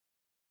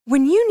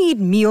When you need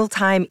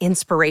mealtime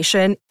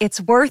inspiration,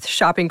 it's worth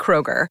shopping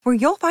Kroger, where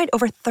you'll find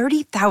over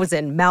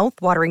 30,000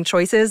 mouth-watering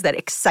choices that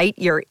excite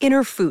your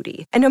inner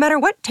foodie. And no matter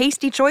what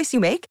tasty choice you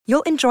make,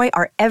 you'll enjoy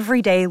our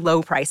everyday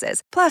low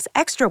prices, plus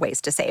extra ways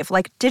to save,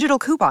 like digital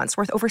coupons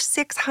worth over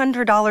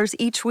 $600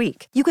 each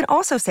week. You can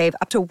also save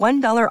up to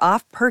 $1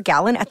 off per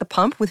gallon at the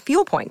pump with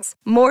fuel points.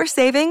 More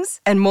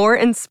savings and more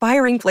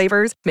inspiring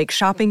flavors make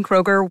shopping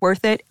Kroger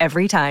worth it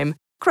every time.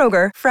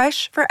 Kroger,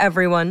 fresh for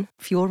everyone.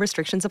 Fuel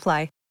restrictions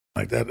apply.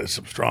 Like that is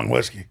some strong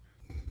whiskey.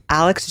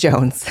 Alex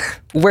Jones,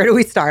 where do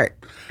we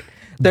start?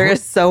 There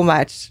is so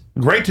much.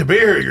 Great to be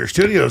here. Your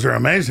studios are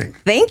amazing.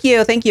 Thank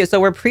you. Thank you.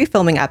 So we're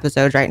pre-filming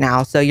episodes right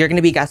now. So you're going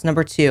to be guest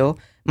number 2.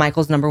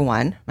 Michael's number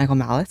 1, Michael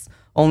Malice,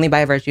 only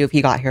by virtue of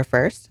he got here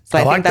first. So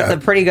I think that's a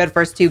pretty good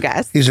first 2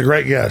 guests. He's a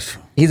great guest.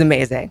 He's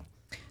amazing.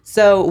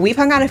 So we've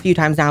hung out a few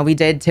times now. We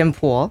did Tim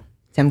Pool,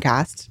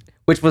 Timcast,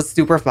 which was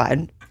super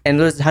fun.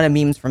 And there's a ton of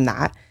memes from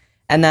that.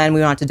 And then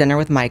we went out to dinner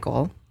with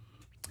Michael.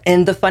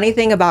 And the funny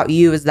thing about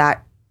you is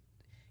that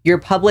your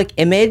public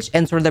image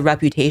and sort of the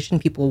reputation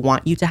people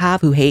want you to have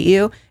who hate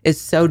you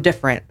is so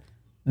different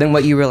than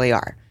what you really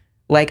are.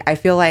 Like, I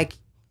feel like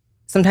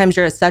sometimes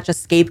you're such a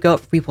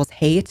scapegoat for people's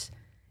hate.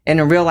 And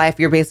in real life,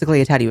 you're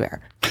basically a teddy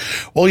bear.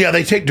 Well, yeah,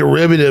 they take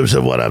derivatives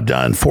of what I've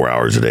done 4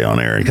 hours a day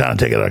on air and kind of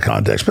take it out of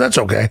context. But that's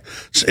okay.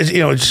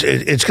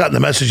 It's gotten the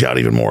message out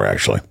even more,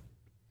 actually.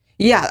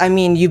 Yeah, I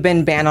mean, you've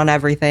been banned on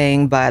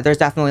everything, but there's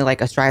definitely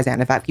like a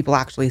Streisand effect. People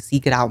actually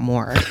seek it out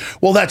more.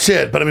 Well, that's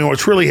it. But I mean,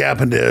 what's really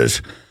happened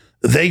is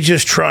they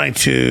just try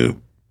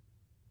to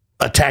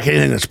attack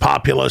anything that's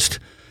populist.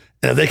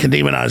 And if they can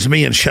demonize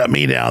me and shut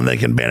me down, they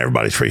can ban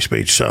everybody's free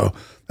speech. So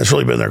that's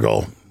really been their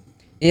goal.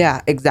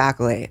 Yeah,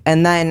 exactly.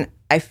 And then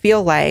I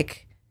feel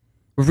like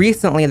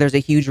recently there's a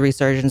huge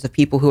resurgence of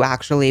people who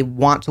actually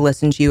want to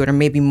listen to you and are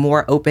maybe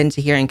more open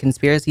to hearing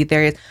conspiracy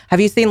theories.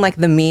 Have you seen like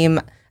the meme,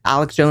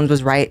 Alex Jones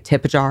was right,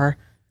 tip jar?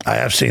 I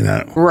have seen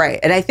that. Right.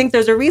 And I think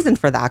there's a reason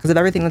for that because of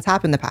everything that's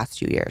happened the past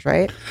 2 years,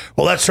 right?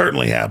 Well, that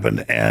certainly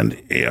happened. And,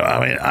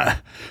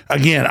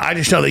 I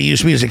just know they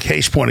use me as a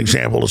case point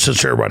example to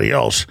censor everybody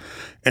else.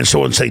 And so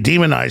once they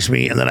demonize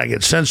me and then I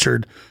get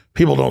censored,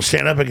 people don't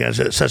stand up against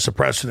it. It sets the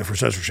precedent for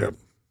censorship.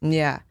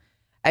 Yeah.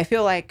 I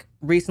feel like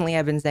recently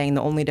I've been saying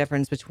the only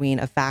difference between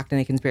a fact and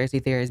a conspiracy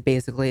theory is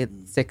basically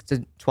 6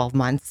 to 12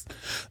 months.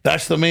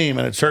 That's the meme,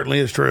 and it certainly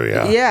is true,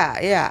 yeah.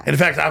 Yeah. In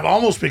fact, I've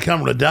almost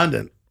become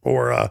redundant.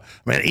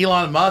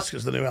 Elon Musk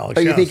is the new Alex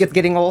Jones. You think it's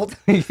getting old?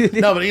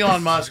 No, but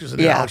Elon Musk is the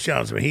new Alex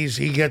Jones. I mean,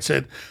 he gets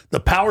it. The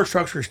power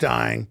structure is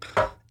dying,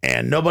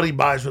 and nobody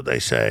buys what they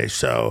say,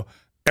 so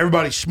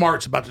everybody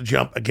smart's about to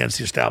jump against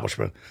the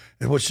establishment,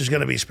 which is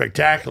going to be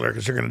spectacular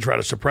because they're going to try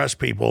to suppress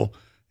people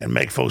and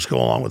make folks go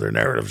along with their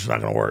narratives. It's not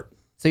going to work.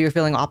 So you're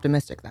feeling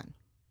optimistic then?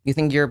 You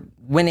think you're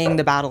winning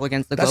the battle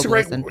against the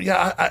globalists?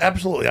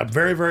 Absolutely. I'm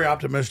very, very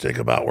optimistic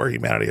about where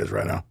humanity is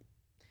right now.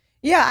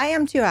 Yeah, I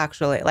am too,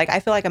 actually. Like, I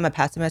feel like I'm a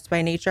pessimist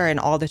by nature, and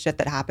all the shit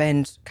that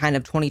happened kind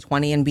of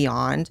 2020 and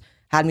beyond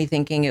had me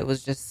thinking it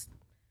was just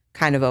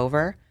kind of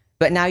over.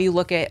 But now you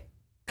look at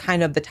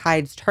kind of the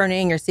tides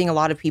turning. You're seeing a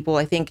lot of people.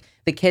 I think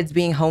the kids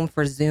being home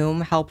for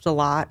Zoom helped a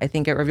lot. I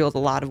think it reveals a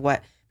lot of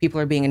what people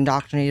are being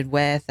indoctrinated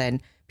with,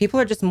 and people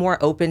are just more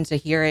open to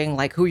hearing,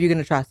 like, who are you going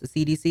to trust? The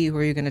CDC? Who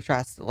are you going to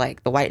trust?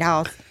 Like, the White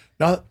House?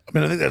 No,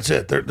 I think that's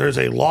it. There's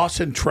a loss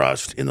in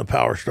trust in the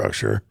power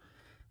structure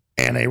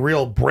and a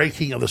real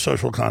breaking of the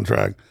social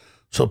contract.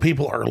 So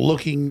people are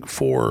looking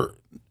for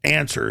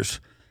answers,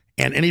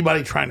 and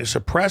anybody trying to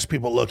suppress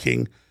people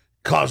looking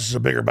causes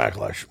a bigger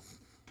backlash.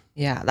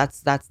 Yeah,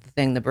 that's the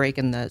thing, the break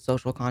in the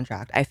social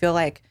contract. I feel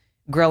like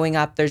growing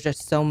up, there's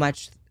just so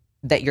much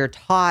that you're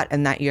taught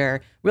and that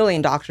you're really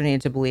indoctrinated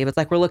to believe. It's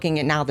like we're looking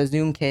at now the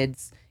Zoom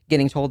kids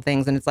getting told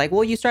things, and it's like,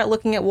 well, you start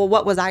looking at, well,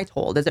 what was I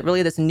told? Is it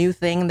really this new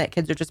thing that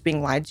kids are just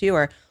being lied to,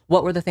 or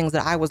what were the things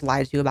that I was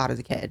lied to about as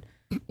a kid?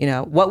 You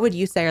know, what would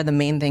you say are the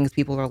main things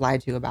people are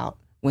lied to about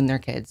when they're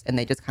kids and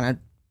they just kind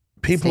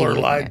of people are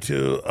lied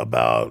to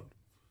about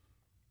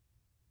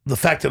the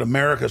fact that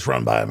America is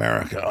run by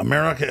America.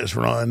 America is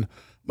run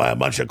by a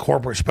bunch of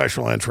corporate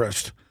special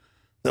interests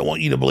that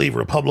want you to believe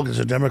Republicans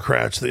and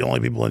Democrats are the only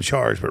people in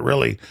charge, but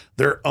really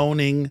they're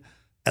owning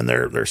and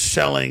they're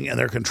selling and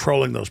they're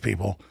controlling those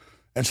people.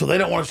 And so they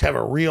don't want us to have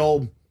a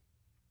real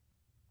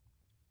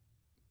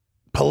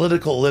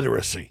political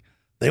literacy.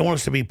 They want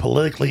us to be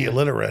politically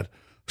illiterate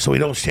so we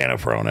don't stand up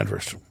for our own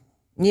interests.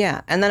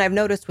 Yeah. And then I've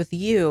noticed with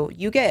you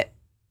get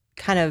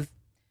kind of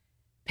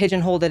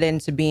pigeonholed it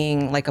into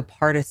being like a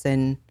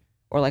partisan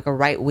or like a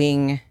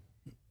right-wing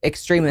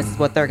extremist is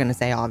what they're going to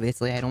say,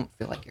 obviously. I don't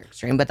feel like you're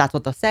extreme, but that's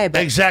what they'll say.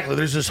 But exactly.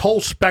 There's this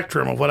whole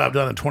spectrum of what I've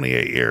done in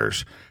 28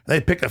 years. They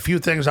pick a few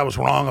things I was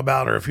wrong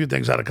about or a few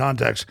things out of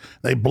context.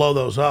 They blow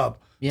those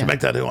up to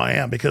make that who I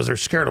am because they're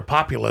scared of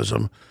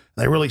populism.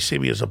 They really see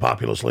me as a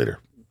populist leader.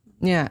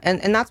 Yeah.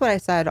 And that's what I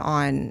said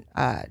on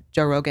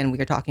Joe Rogan. We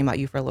were talking about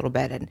you for a little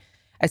bit. And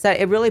I said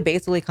it really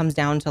basically comes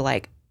down to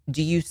like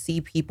do you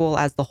see people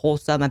as the whole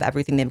sum of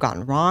everything they've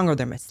gotten wrong or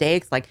their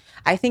mistakes? Like,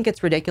 I think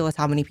it's ridiculous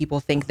how many people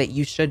think that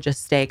you should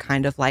just stay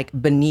kind of like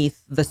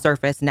beneath the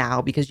surface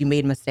now because you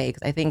made mistakes.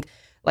 I think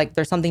like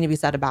there's something to be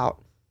said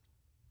about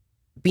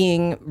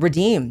being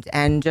redeemed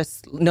and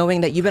just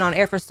knowing that you've been on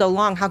air for so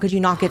long. How could you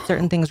not get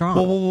certain things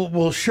wrong?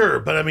 Well, sure.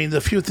 But I mean,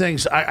 the few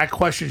things I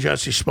questioned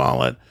Jesse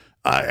Smollett.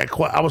 I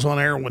was on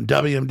air when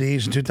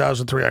WMDs in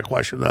 2003. I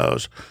questioned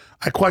those.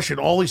 I questioned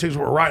all these things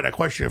were right. I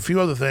questioned a few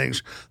other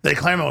things they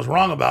claim I was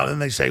wrong about.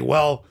 And they say,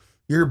 well,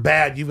 you're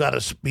bad. You've got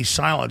to be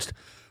silenced.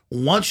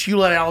 Once you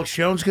let Alex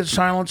Jones get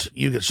silenced,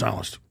 you get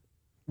silenced.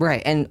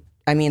 Right. And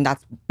I mean,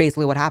 that's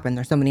basically what happened.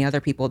 There's so many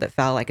other people that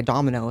fell like a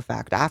domino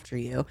effect after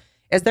you.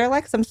 Is there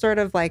like some sort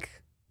of like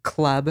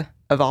club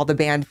of all the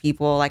banned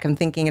people? Like I'm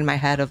thinking in my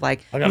head of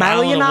like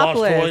Milo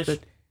Yiannopoulos.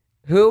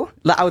 Who?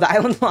 Oh, the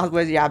Island of Lost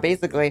Boys. Yeah,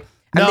 basically.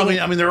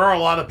 I mean, there are a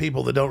lot of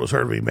people that don't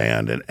deserve to be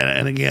banned.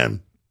 And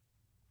again,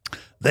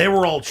 they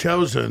were all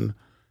chosen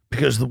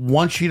because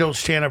once you don't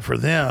stand up for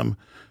them,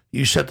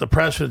 you set the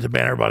precedent to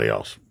ban everybody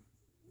else.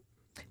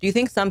 Do you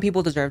think some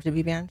people deserve to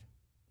be banned?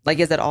 Like,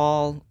 is it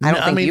all?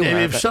 I mean,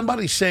 if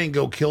somebody's saying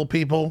go kill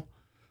people,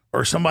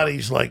 or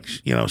somebody's like,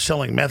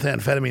 selling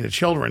methamphetamine to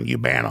children, you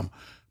ban them.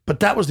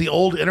 But that was the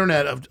old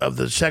internet of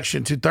the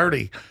Section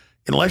 230.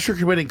 Unless you're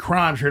committing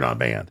crimes, you're not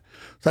banned.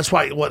 That's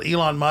why what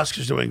Elon Musk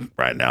is doing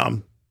right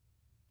now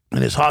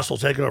and his hostile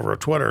takeover of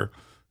Twitter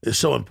is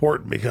so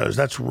important, because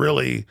that's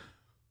really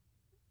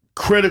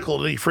critical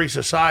to the free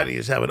society,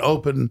 is have an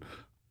open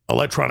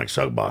electronic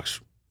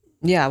soapbox.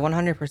 Yeah,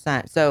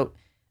 100%. So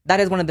that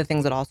is one of the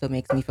things that also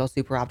makes me feel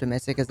super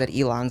optimistic, is that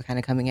Elon's kind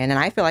of coming in. And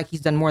I feel like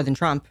he's done more than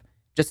Trump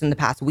just in the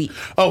past week.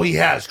 Oh, he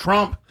has.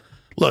 Trump,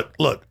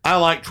 look, I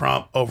like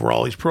Trump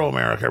overall. He's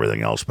pro-America,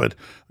 everything else, but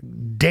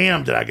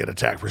damn did I get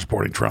attacked for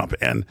supporting Trump.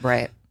 And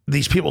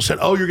these people said,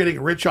 oh, you're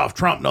getting rich off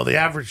Trump. No, the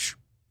average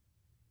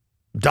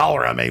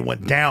dollar I made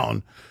went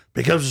down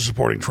because of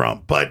supporting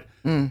Trump. But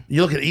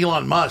you look at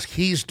Elon Musk,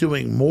 he's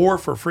doing more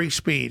for free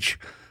speech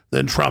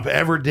than Trump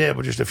ever did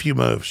with just a few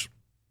moves.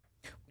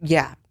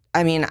 Yeah.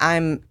 I mean,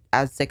 I'm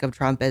as sick of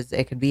Trump as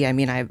it could be. I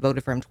mean, I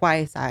voted for him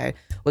twice. I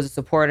was a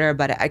supporter,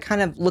 but I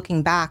kind of,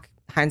 looking back,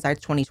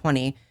 hindsight's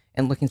 2020,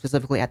 and looking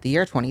specifically at the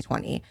year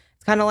 2020,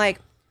 it's kind of like,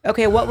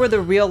 okay, what were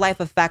the real life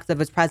effects of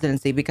his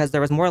presidency? Because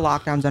there was more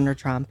lockdowns under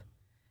Trump.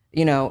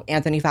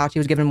 Anthony Fauci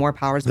was given more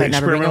powers by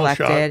never being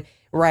elected.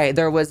 Right.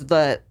 There was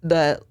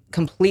the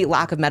complete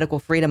lack of medical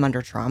freedom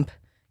under Trump,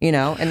 and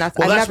that's,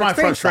 well, that's my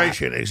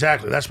frustration.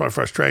 Exactly. That's my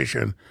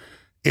frustration,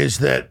 is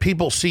that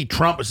people see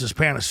Trump as this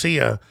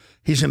panacea.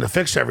 He's going to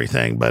fix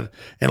everything. But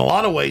in a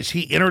lot of ways,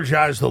 he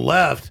energized the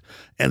left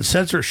and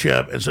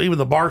censorship. And so even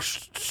the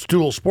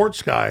Barstool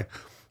Sports guy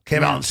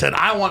came out and said,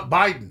 I want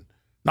Biden.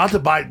 Not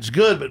that Biden's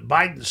good, but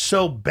Biden's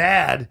so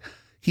bad,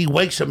 he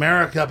wakes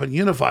America up and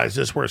unifies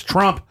this, whereas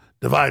Trump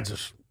divides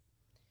us.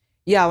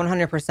 Yeah,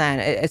 100%.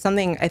 It's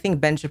something I think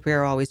Ben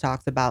Shapiro always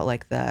talks about,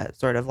 like the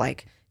sort of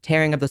like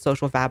tearing of the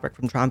social fabric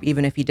from Trump.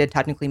 Even if he did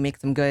technically make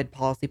some good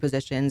policy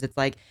positions, it's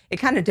like it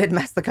kind of did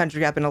mess the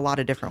country up in a lot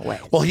of different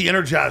ways. Well, he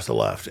energized the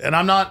left, and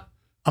I'm not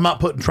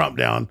putting Trump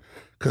down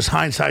because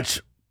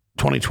hindsight's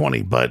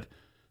 2020. But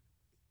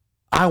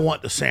I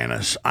want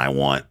DeSantis.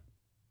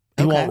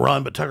 He won't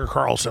run, but Tucker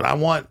Carlson. I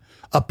want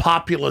a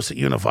populace that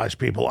unifies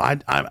people.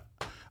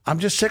 I'm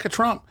just sick of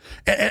Trump.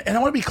 And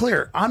I want to be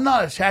clear. I'm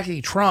not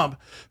attacking Trump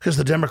because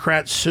the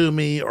Democrats sue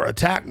me or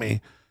attack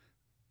me.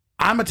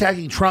 I'm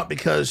attacking Trump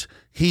because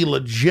he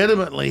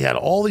legitimately had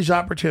all these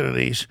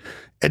opportunities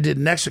and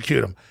didn't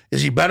execute them.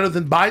 Is he better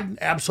than Biden?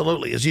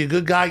 Absolutely. Is he a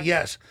good guy?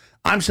 Yes.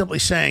 I'm simply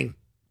saying,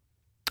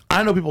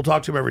 I know people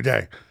talk to him every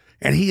day,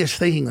 and he is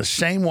thinking the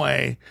same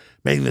way,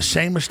 making the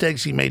same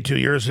mistakes he made 2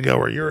 years ago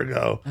or a year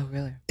ago. Oh,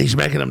 really? He's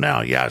making them now.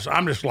 Yes.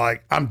 I'm just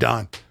like, I'm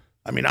done.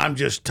 I mean, I'm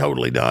just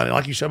totally done. And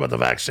like you said about the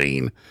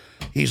vaccine,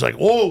 he's like,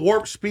 oh,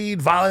 warp speed,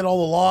 violate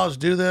all the laws,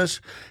 do this.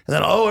 And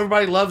then, oh,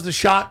 everybody loves the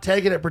shot,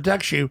 take it, it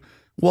protects you.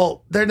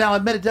 Well, they're now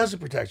admit it doesn't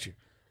protect you.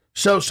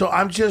 So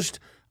I'm just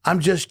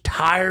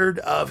tired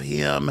of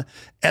him.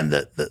 And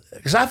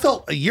because I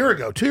felt 2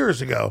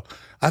 years ago,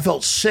 I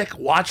felt sick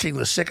watching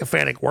the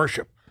sycophantic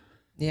worship.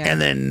 Yeah.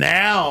 And then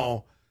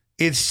now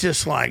it's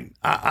just like,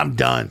 I'm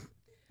done.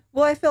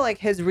 Well, I feel like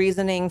his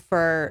reasoning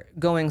for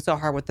going so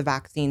hard with the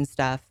vaccine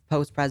stuff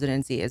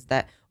post-presidency is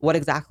that what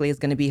exactly is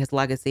going to be his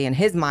legacy in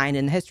his mind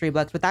in the history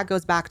books. But that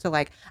goes back to,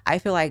 like, I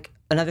feel like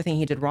another thing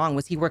he did wrong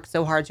was he worked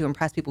so hard to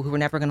impress people who were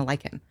never going to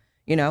like him.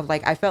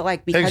 Like I felt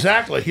like because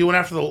exactly he went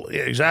after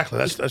exactly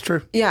that's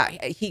true. Yeah,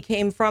 he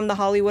came from the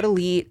Hollywood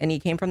elite and he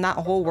came from that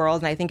whole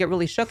world, and I think it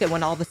really shook it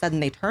when all of a sudden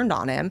they turned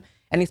on him,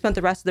 and he spent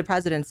the rest of the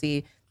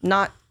presidency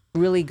not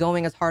really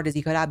going as hard as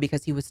he could have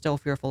because he was still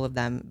fearful of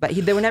them. But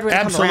they were never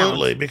going to come around.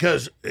 Absolutely,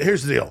 because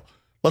here's the deal.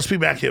 Let's be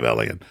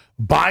Machiavellian.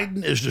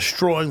 Biden is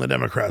destroying the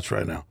Democrats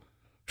right now,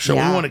 so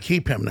we want to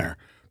keep him there.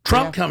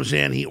 Trump comes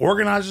in, he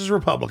organizes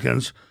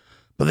Republicans,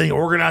 but then he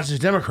organizes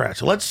Democrats.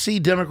 So let's see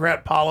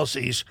Democrat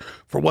policies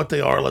for what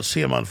they are. Let's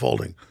see them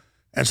unfolding.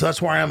 And so that's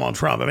where I am on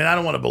Trump. I mean, I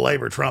don't want to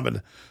belabor Trump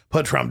and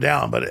put Trump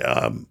down, but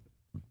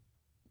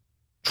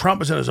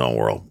Trump is in his own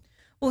world.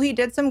 Well, he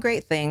did some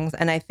great things,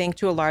 and I think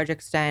to a large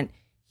extent,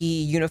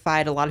 he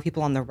unified a lot of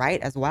people on the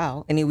right as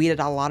well. And he weeded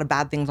out a lot of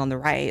bad things on the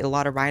right. A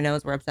lot of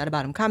rhinos were upset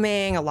about him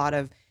coming. A lot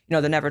of,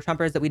 the Never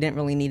Trumpers that we didn't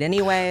really need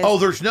anyways. Oh,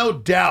 there's no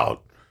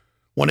doubt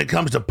when it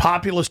comes to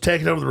populists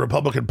taking over the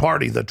Republican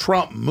Party, the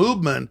Trump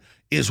movement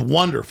is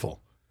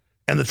wonderful.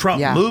 And the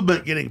Trump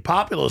movement getting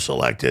populists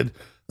elected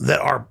that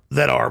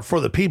are for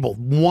the people,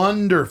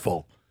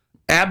 wonderful.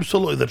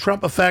 Absolutely. The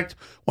Trump effect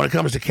when it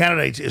comes to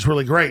candidates is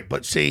really great.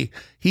 But see,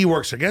 he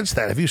works against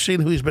that. Have you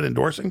seen who he's been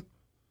endorsing?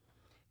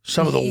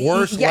 Some of the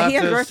worst leftists. He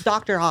endorsed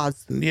Dr.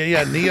 Oz.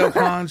 Yeah,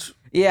 neocons.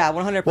 Yeah,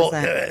 100%.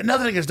 Well,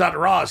 nothing against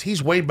Dr. Oz.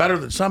 He's way better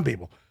than some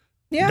people.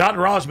 Yeah.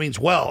 Dr. Oz means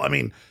well. I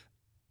mean,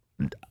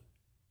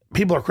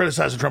 people are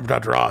criticizing Trump for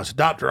Dr. Oz.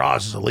 Dr.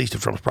 Oz is the least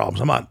of Trump's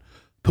problems. I'm not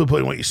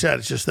poo-pooing what you said.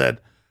 It's just that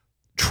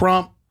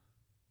Trump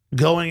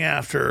going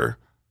after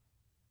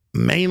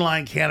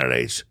mainline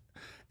candidates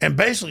and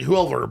basically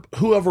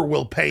whoever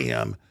will pay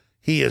him,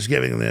 he is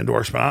giving them the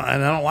endorsement,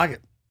 and I don't like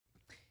it.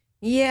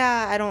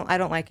 Yeah, I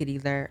don't like it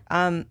either.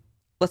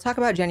 Let's talk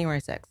about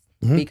January 6th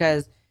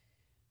because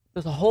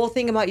there's a whole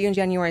thing about you in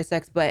January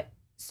 6th. But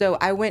so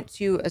I went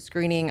to a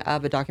screening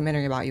of a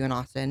documentary about you in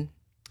Austin,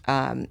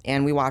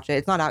 and we watched it.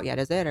 It's not out yet,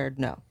 is it, or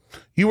no?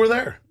 You were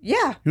there.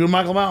 Yeah. You and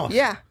Michael Malice.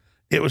 Yeah.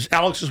 It was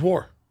Alex's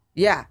War.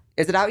 Yeah.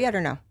 Is it out yet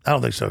or no? I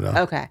don't think so, no.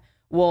 Okay.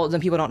 Well,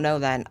 then people don't know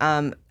then.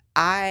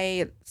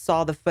 I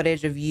saw the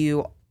footage of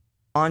you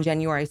on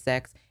January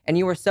 6th, and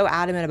you were so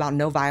adamant about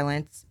no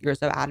violence. You were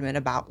so adamant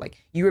about,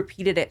 you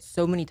repeated it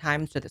so many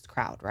times to this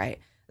crowd, right?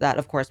 That,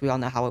 of course, we all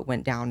know how it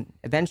went down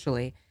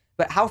eventually.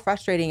 But how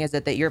frustrating is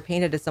it that you're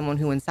painted as someone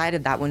who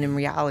incited that when in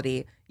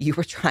reality, you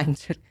were trying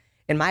to,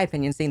 in my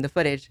opinion, seeing the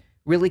footage,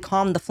 really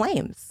calm the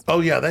flames?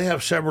 Oh, yeah. They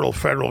have several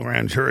federal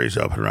grand juries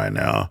open right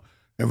now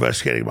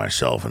investigating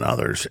myself and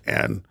others.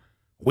 And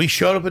we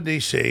showed up in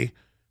D.C.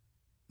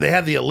 They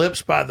had the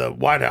ellipse by the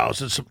White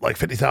House. It's like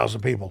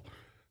 50,000 people.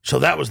 So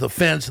that was the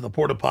fence and the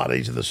porta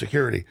potties and the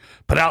security.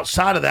 But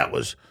outside of that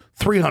was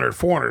 300,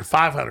 400,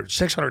 500,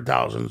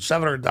 600,000,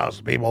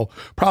 700,000 people,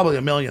 probably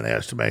 1 million, they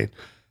estimate.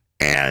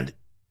 And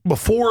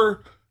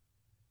before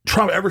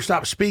Trump ever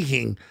stopped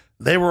speaking,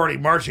 they were already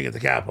marching at the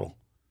Capitol.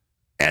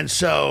 And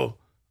so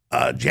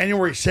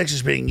January 6th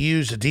is being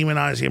used to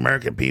demonize the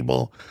American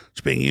people.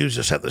 It's being used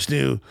to set this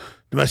new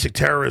domestic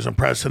terrorism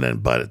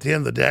precedent. But at the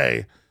end of the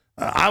day,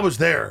 I was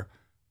there.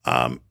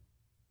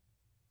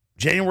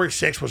 January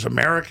 6th was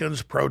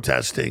Americans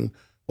protesting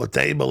what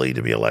they believe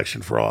to be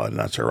election fraud, and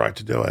that's their right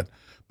to do it.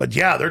 But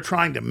yeah, they're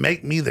trying to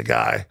make me the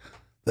guy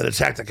that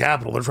attacked the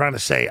Capitol. They're trying to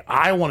say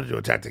I wanted to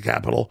attack the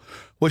Capitol,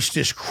 which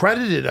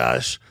discredited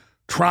us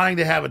trying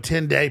to have a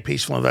 10-day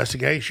peaceful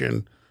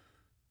investigation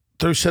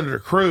through Senator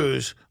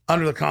Cruz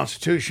under the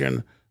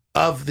Constitution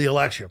of the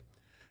election.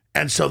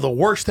 And so the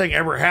worst thing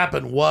ever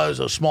happened was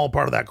a small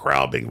part of that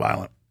crowd being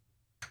violent.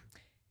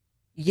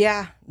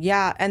 Yeah.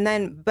 And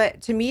then,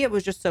 but to me, it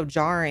was just so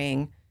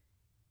jarring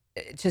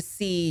to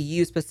see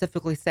you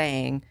specifically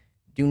saying,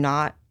 do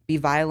not be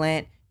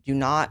violent, do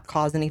not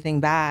cause anything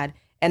bad.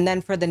 And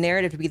then for the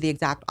narrative to be the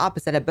exact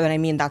opposite. But I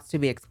mean, that's to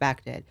be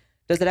expected.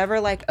 Does it ever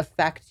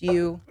affect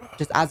you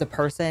just as a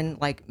person,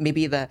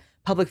 maybe the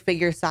public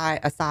figure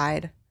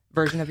aside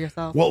version of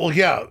yourself? Well,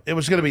 yeah, it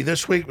was going to be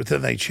this week, but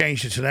then they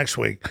changed it to next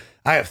week.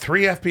 I have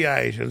 3 FBI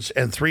agents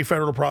and 3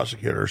 federal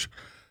prosecutors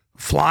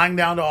flying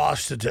down to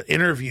Austin to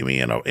interview me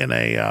in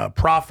a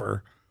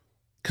proffer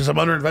because I'm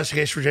under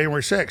investigation for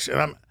January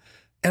 6th.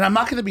 And I'm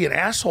not going to be an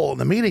asshole in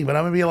the meeting, but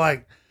I'm going to be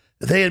like,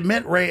 they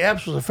admit Ray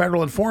Epps was a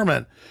federal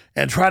informant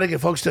and try to get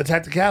folks to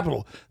attack the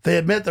Capitol. They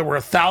admit there were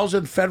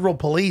 1,000 federal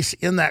police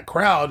in that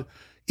crowd.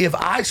 If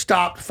I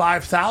stopped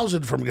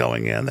 5,000 from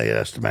going in, they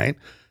estimate,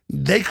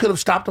 they could have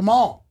stopped them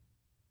all.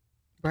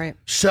 Right.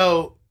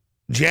 So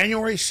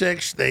January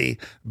 6th, they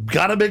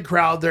got a big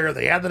crowd there.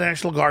 They had the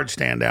National Guard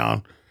stand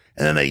down.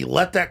 And then they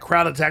let that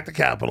crowd attack the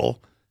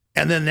Capitol.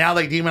 And then now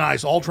they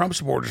demonize all Trump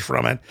supporters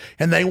from it.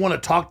 And they want to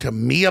talk to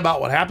me about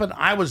what happened.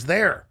 I was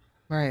there.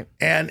 Right.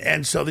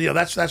 And so,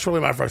 that's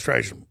really my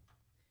frustration.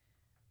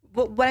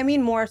 But what I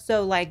mean more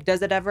so,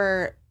 does it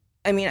ever,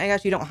 I mean, I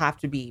guess you don't have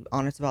to be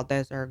honest about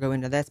this or go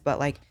into this, but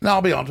No,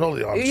 I'll be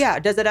totally honest. Yeah.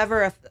 Does it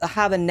ever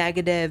have a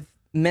negative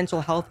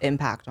mental health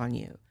impact on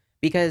you?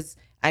 Because,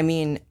 I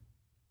mean,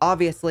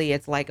 obviously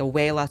it's a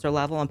way lesser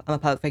level. I'm a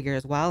public figure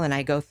as well. And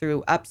I go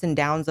through ups and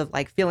downs of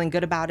feeling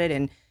good about it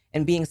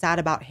and being sad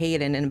about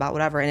hate and about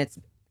whatever. And it's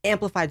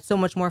amplified so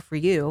much more for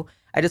you.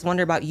 I just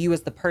wonder about you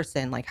as the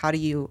person. How do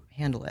you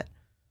handle it?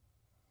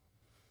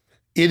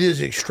 It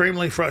is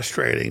extremely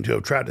frustrating to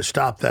have tried to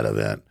stop that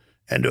event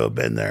and to have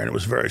been there. And it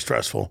was very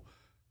stressful.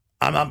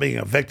 I'm not being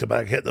a victim.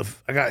 I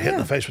got hit in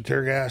the face with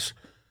tear gas.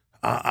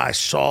 I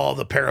saw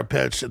the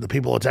parapets and the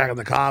people attacking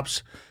the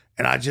cops.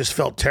 And I just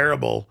felt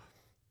terrible.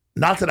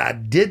 Not that I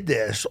did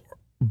this,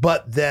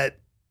 but that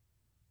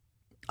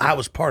I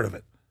was part of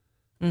it.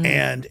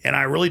 Mm-hmm. And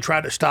I really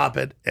tried to stop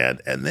it.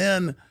 And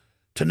then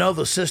to know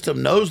the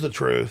system knows the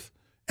truth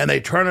and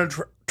they turn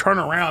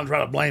around and try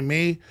to blame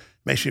me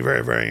makes me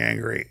very, very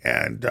angry.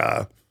 And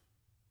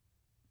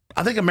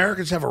I think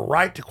Americans have a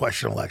right to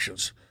question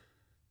elections.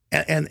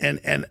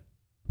 And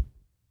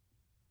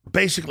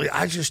basically,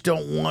 I just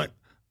don't want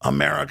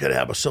America to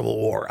have a civil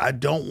war. I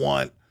don't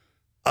want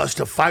us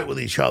to fight with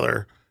each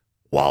other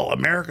while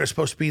America is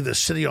supposed to be the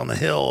city on the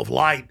hill of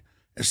light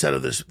instead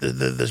of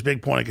this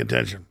big point of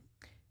contention.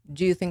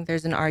 Do you think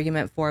there's an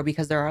argument for,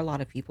 because there are a lot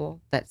of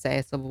people that say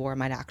a civil war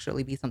might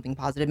actually be something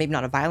positive, maybe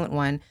not a violent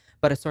one,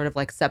 but a sort of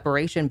like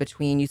separation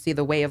between, you see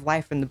the way of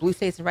life in the blue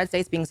states and red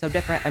states being so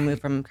different. I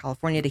moved from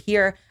California to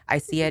here. I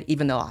see it,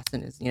 even though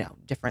Austin is,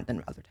 different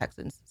than other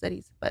Texan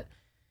cities. But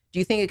do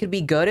you think it could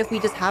be good if we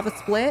just have a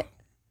split?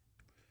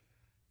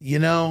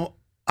 I'm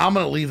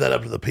going to leave that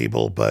up to the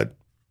people, but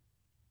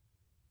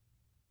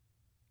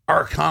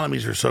our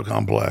economies are so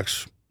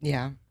complex.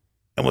 Yeah.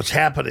 And what's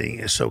happening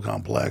is so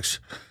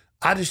complex.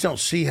 I just don't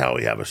see how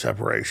we have a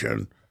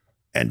separation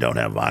and don't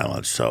have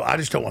violence. So I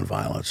just don't want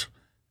violence.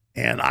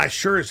 And I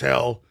sure as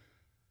hell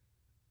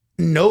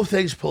know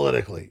things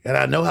politically, and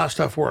I know how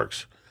stuff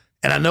works,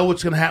 and I know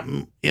what's going to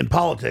happen in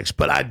politics,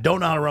 but I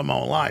don't know how to run my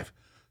own life.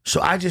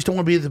 So I just don't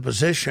want to be in the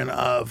position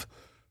of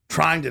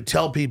trying to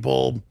tell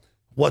people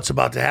what's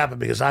about to happen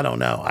because I don't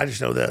know. I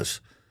just know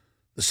this.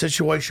 The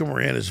situation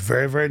we're in is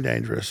very, very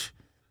dangerous.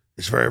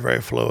 It's very,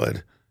 very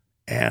fluid.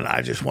 And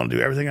I just want to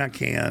do everything I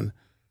can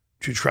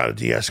to try to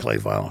de-escalate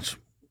violence.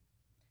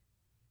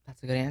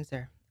 That's a good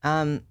answer.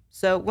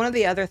 So one of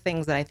the other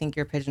things that I think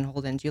you're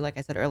pigeonholed into, like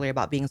I said earlier,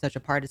 about being such a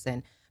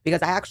partisan,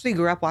 because I actually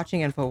grew up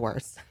watching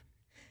InfoWars.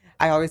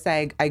 I always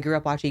say I grew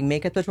up watching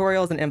makeup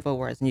tutorials and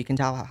InfoWars, and you can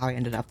tell how I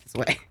ended up this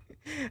way.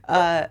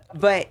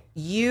 But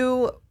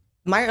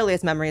my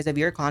earliest memories of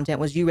your content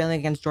was you railing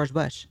against George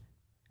Bush.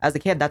 As a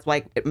kid, that's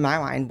like, in my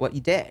mind, what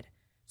you did.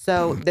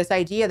 So this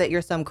idea that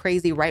you're some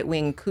crazy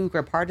right-wing kook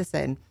or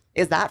partisan,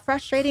 is that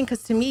frustrating?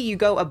 Because to me, you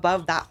go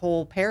above that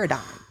whole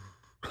paradigm.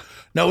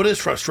 No, it is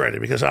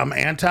frustrating because I'm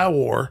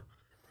anti-war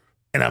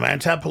and I'm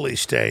anti-police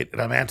state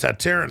and I'm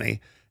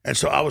anti-tyranny. And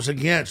so I was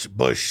against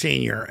Bush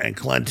Sr. and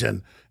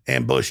Clinton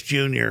and Bush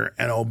Jr.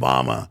 and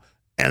Obama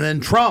and then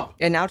Trump.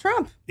 And now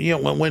Trump.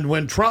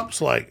 When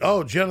Trump's like,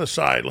 oh,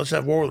 genocide, let's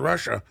have war with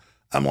Russia.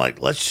 I'm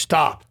like, let's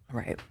stop.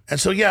 Right. And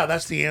so, yeah,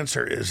 that's the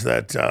answer is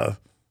that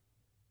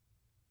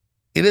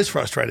it is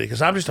frustrating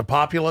because I'm just a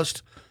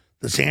populist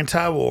that's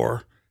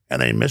anti-war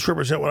and they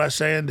misrepresent what I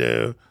say and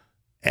do.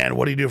 And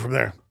what do you do from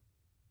there?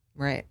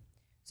 Right.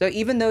 So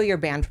even though you're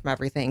banned from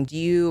everything,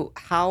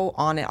 how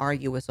on it are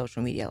you with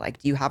social media? Like,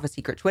 do you have a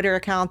secret Twitter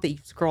account that you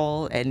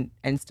scroll and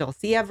still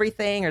see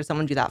everything, or does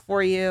someone do that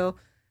for you?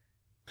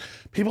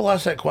 People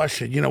ask that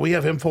question. We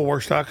have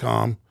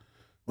Infowars.com.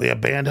 We have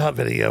Banned Hot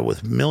Video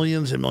with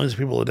millions and millions of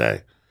people a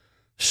day.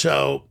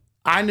 So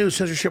I knew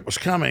censorship was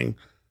coming,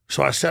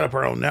 so I set up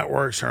our own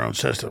networks, our own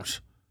systems.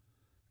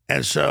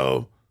 And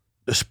so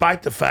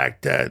despite the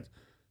fact that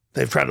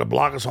they've tried to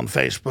block us on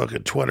Facebook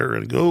and Twitter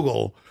and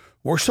Google,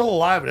 we're still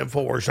alive at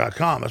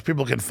Infowars.com. As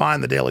people can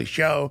find The Daily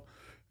Show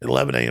at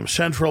 11 a.m.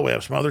 Central. We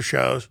have some other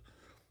shows.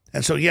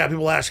 And so, yeah,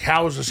 people ask,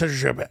 how is the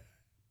censorship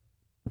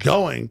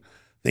going?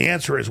 The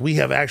answer is we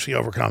have actually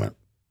overcome it.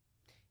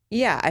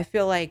 Yeah, I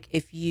feel like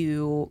if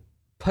you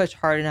push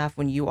hard enough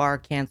when you are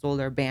canceled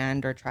or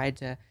banned or tried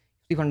to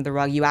sweep under the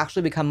rug, you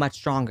actually become much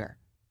stronger.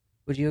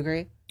 Would you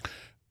agree?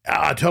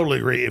 I totally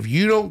agree. If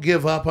you don't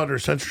give up under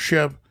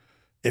censorship,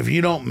 if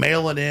you don't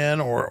mail it in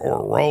or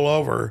roll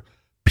over,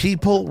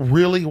 people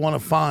really want to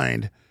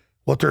find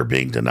what they're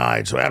being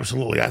denied. So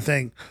absolutely, I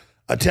think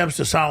attempts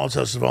to silence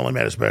us have only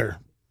made us better.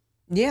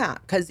 Yeah,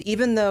 because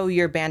even though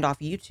you're banned off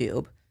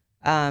YouTube,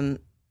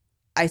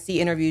 I see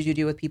interviews you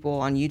do with people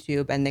on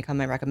YouTube and they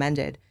come in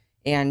recommended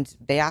and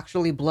they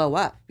actually blow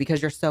up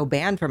because you're so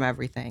banned from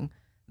everything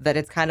that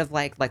it's kind of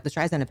like the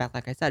Streisand effect.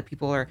 Like I said,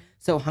 people are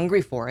so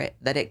hungry for it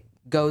that it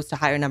goes to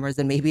higher numbers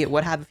than maybe it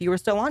would have if you were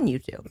still on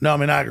YouTube. No, I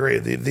mean, I agree.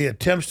 The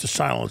attempts to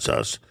silence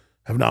us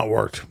have not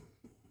worked.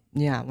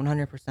 Yeah,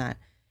 100%.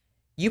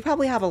 You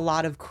probably have a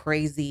lot of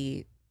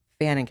crazy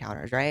fan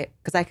encounters, right?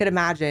 Because I could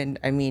imagine,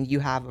 you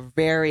have a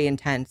very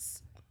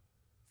intense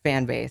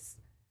fan base.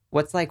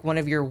 What's like one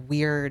of your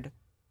weird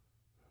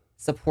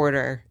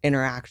supporter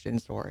interaction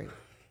stories?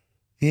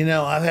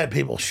 I've had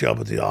people show up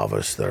at the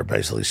office that are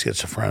basically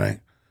schizophrenic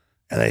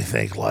and they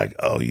think like,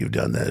 oh, you've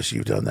done this,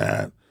 you've done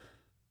that.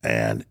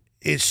 And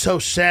it's so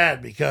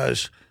sad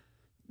because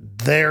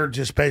they're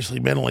just basically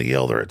mentally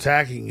ill. They're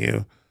attacking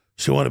you.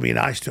 So you want to be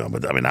nice to them.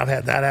 But I've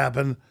had that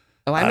happen.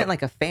 Oh, I meant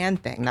like a fan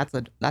thing. That's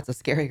a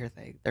scarier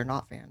thing. They're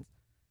not fans.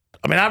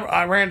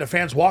 I ran into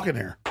fans walking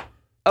here.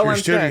 Oh, your I'm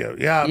studio. Sure.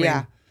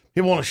 Yeah.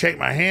 People want to shake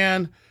my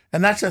hand.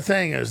 And that's the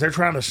thing is they're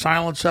trying to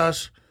silence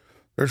us.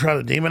 They're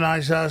trying to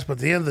demonize us. But at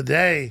the end of the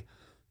day,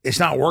 it's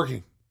not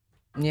working.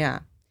 Yeah.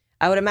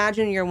 I would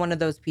imagine you're one of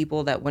those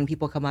people that when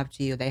people come up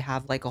to you, they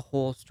have like a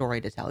whole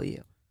story to tell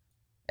you.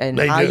 And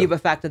how you've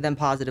affected them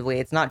positively.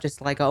 It's not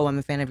just like, oh, I'm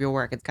a fan of your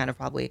work. It's kind of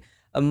probably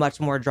a much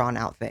more drawn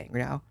out thing,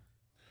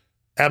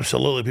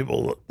 Absolutely.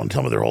 People want to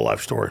tell me their whole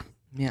life story.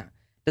 Yeah.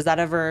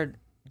 Do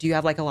you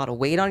have like a lot of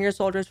weight on your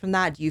shoulders from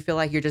that? Do you feel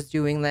like you're just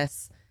doing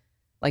this,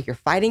 like you're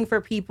fighting for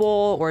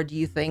people, or do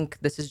you think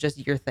this is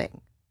just your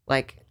thing?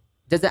 Like,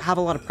 Does it have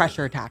a lot of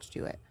pressure attached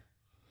to it?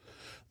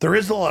 There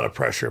is a lot of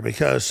pressure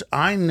because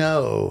I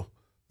know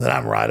that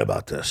I'm right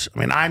about this. I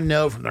mean, I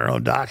know from their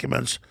own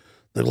documents,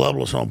 the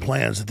globalists' own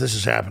plans, that this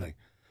is happening.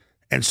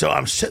 And so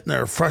I'm sitting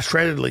there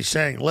frustratedly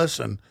saying,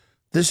 listen,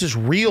 this is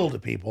real to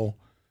people,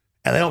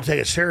 and they don't take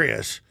it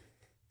serious.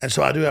 And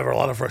so I do have a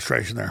lot of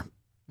frustration there.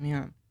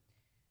 Yeah.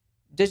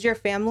 Does your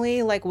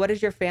family, what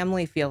does your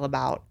family feel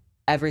about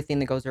everything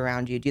that goes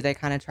around you? Do they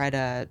kind of try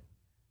to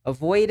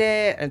avoid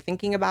it and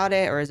thinking about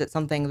it? Or is it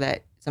something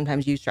that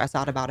sometimes you stress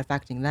out about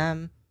affecting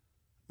them?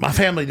 My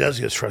family does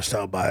get stressed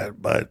out by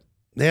it, but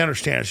they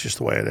understand it's just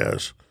the way it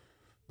is.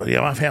 But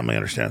yeah, my family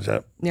understands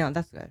that. Yeah,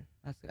 that's good.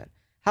 That's good.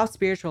 How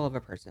spiritual of a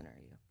person are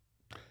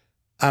you?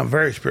 I'm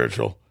very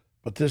spiritual,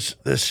 but this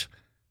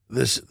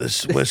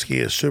whiskey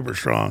is super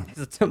strong.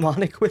 It's a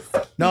demonic whiskey.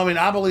 No, I mean,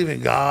 I believe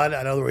in God.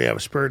 I know that we have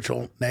a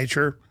spiritual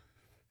nature,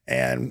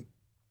 and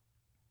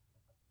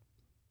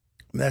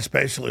that's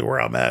basically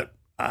where I'm at.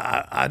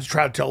 I just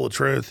try to tell the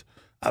truth.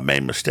 I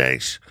made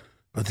mistakes,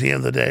 but at the end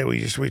of the day,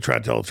 we try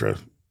to tell the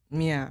truth.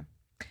 Yeah.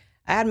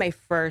 I had my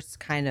first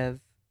kind of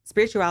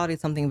spirituality is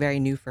something very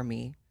new for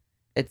me.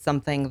 It's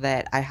something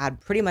that I had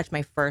pretty much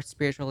my first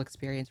spiritual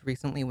experience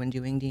recently when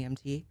doing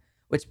DMT,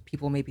 which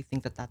people maybe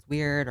think that that's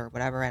weird or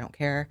whatever. I don't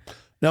care.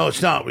 No,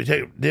 it's not. We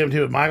take DMT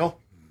with Michael?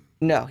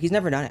 No, he's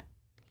never done it.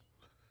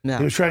 No.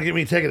 He was trying to get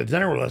me taken to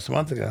dinner with us a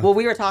month ago. Well,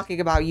 we were talking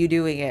about you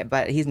doing it,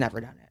 but he's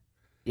never done it.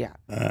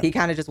 Yeah. He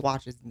kind of just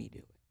watches me do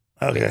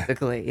it. Okay.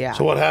 Basically, yeah.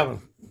 So what happened?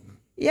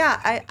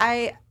 Yeah,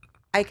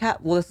 I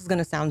kept, well, this is going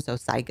to sound so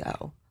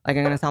psycho. I'm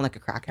going to sound like a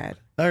crackhead.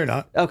 No, you're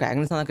not. Okay, I'm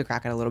going to sound like a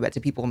crackhead a little bit to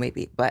people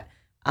maybe. But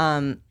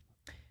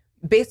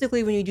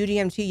basically, when you do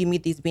DMT, you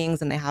meet these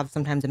beings and they have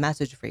sometimes a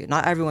message for you.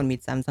 Not everyone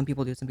meets them. Some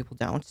people do, some people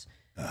don't.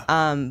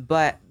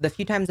 But the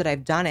few times that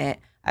I've done it,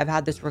 I've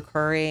had this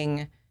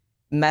recurring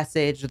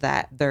message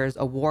that there's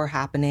a war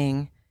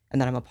happening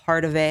and that I'm a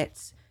part of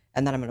it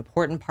and that I'm an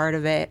important part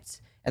of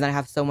it and that I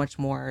have so much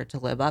more to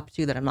live up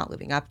to that I'm not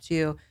living up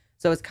to.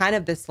 So it's kind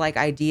of this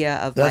idea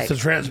of that's the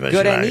transmission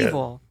good and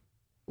evil.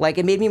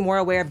 It made me more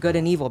aware of good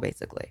and evil,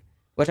 basically,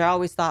 which I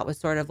always thought was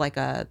sort of like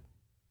a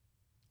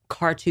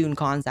cartoon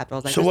concept. I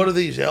was like, so what do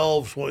these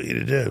elves want you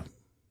to do?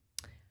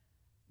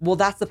 Well,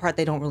 that's the part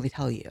they don't really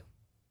tell you.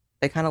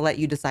 They kind of let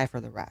you decipher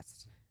the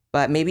rest.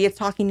 But maybe it's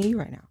talking to you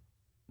right now.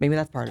 Maybe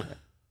that's part of it.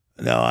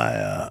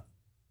 No,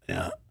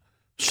 yeah.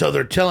 So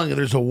they're telling you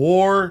there's a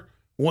war,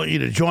 want you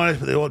to join us,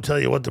 but they won't tell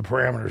you what the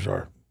parameters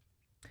are.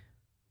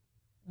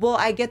 Well,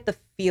 I get the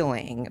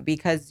feeling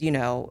because,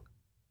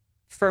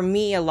 for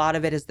me, a lot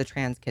of it is the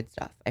trans kid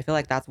stuff. I feel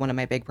like that's one of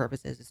my big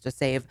purposes is to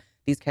save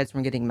these kids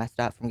from getting messed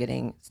up, from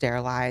getting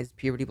sterilized,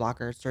 puberty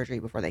blockers, surgery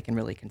before they can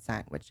really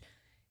consent, which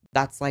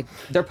that's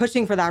they're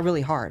pushing for that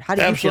really hard. How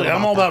do you feel about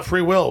I'm all that? about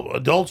free will.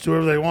 Adults do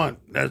whatever they want.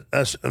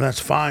 That's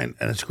fine.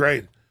 And it's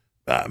great.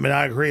 I mean,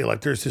 I agree.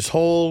 There's this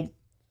whole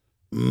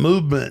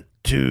movement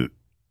to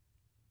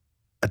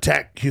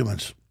attack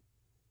humans.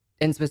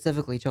 And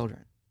specifically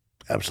children.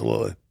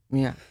 Absolutely.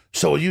 Yeah.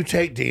 So when you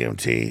take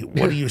DMT,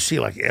 what do you see?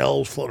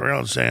 Elves floating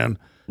around saying?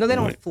 No, they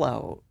don't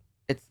float.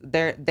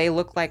 They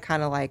look like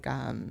clowns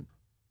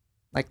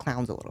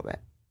a little bit.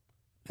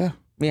 Yeah.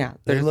 Yeah.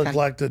 They look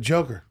like the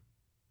Joker.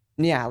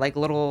 Yeah, like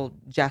little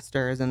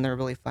jesters, and they're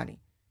really funny.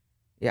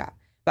 Yeah.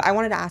 But I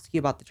wanted to ask you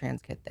about the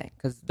trans kid thing,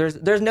 because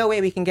there's no way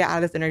we can get out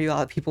of this interview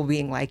without people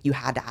being like, you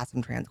had to ask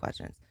some trans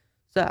questions.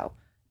 So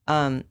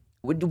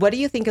what do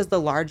you think is the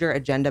larger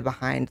agenda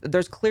behind,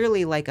 there's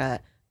clearly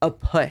a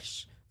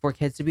push for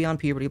kids to be on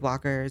puberty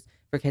blockers,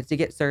 for kids to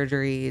get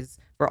surgeries,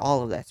 for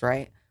all of this,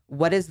 right?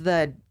 What is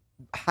the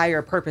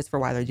higher purpose for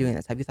why they're doing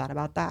this? Have you thought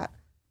about that?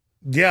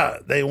 Yeah,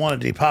 they want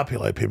to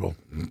depopulate people.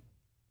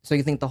 So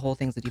you think the whole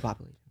thing's a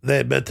depopulation? They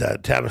admit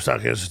that,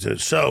 Tavistock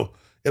Institute. So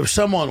if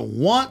someone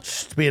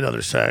wants to be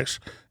another sex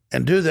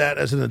and do that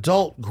as an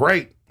adult,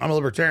 great. I'm a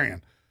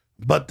libertarian.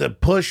 But the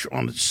push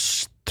on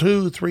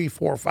 2, 3,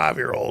 4,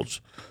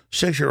 5-year-olds,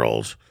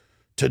 6-year-olds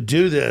to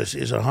do this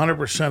is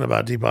 100%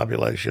 about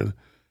depopulation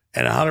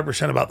and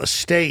 100% about the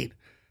state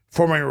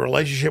forming a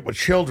relationship with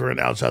children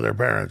outside their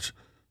parents.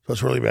 So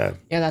it's really bad.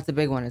 Yeah, that's a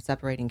big one. It's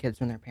separating kids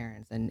from their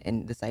parents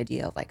and this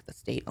idea of the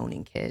state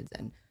owning kids.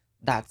 And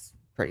that's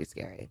pretty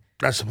scary.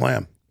 That's the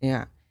plan.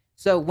 Yeah.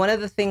 So one of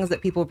the things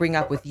that people bring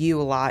up with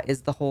you a lot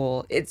is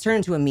it's turned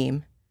into a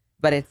meme,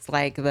 but it's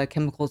the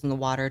chemicals in the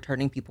water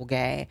turning people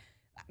gay.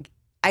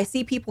 I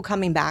see people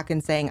coming back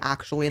and saying,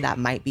 actually, that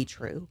might be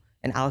true.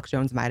 And Alex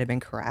Jones might have been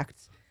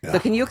correct. Yeah. So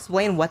can you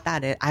explain what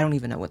that is? I don't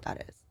even know what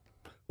that is.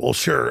 Well,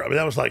 sure. I mean,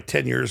 that was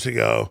 10 years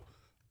ago.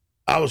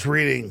 I was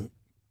reading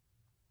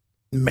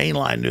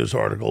mainline news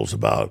articles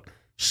about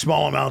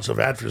small amounts of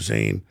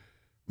atrazine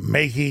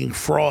making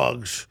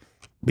frogs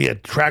be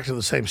attracted to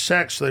the same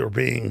sex. So they were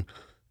being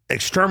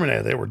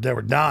exterminated. They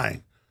were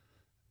dying.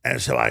 And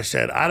so I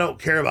said, I don't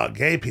care about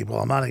gay people.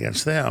 I'm not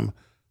against them,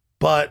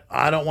 but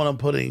I don't want them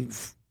putting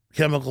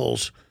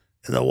chemicals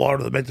in the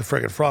water that make the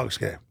friggin' frogs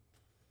gay.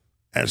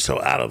 And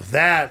so out of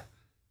that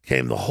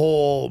came the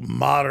whole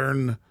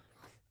modern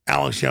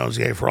Alex Jones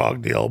gay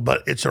frog deal.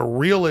 But it's a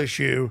real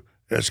issue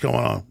that's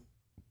going on.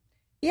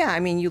 Yeah, I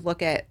mean, you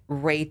look at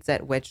rates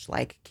at which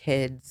like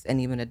kids and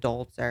even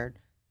adults are,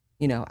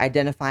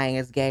 identifying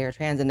as gay or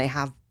trans, and they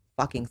have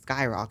fucking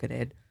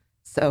skyrocketed.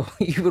 So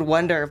you would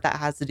wonder if that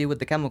has to do with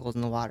the chemicals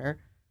in the water.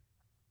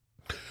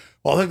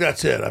 Well, I think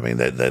that's it. I mean,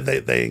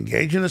 they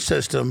engage in a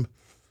system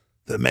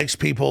that makes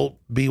people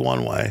be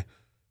one way,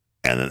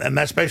 and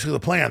that's basically the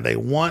plan. They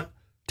want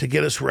to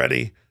get us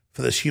ready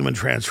for this human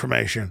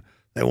transformation.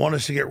 They want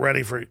us to get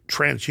ready for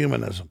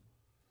transhumanism.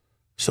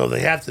 So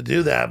they have to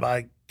do that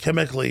by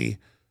chemically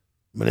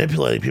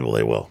manipulating people.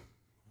 They will.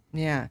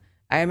 Yeah.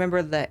 I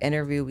remember the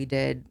interview we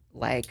did,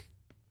 like,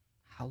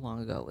 how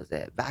long ago was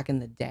it? Back in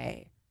the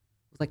day.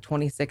 It was like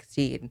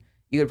 2016.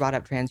 You had brought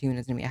up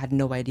transhumanism to me. I had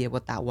no idea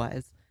what that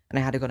was. And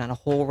I had to go down a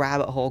whole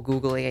rabbit hole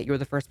Googling it. You were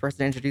the first person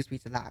to introduce me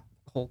to that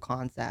whole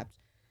concept.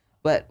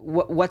 But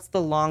what's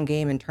the long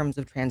game in terms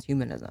of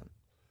transhumanism?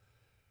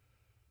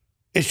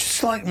 It's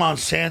just like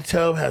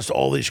Monsanto has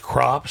all these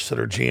crops that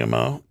are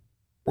GMO,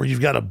 where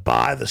you've got to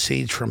buy the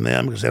seeds from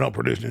them because they don't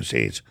produce new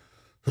seeds.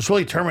 So it's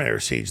really Terminator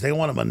seeds. They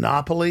want a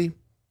monopoly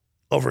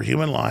over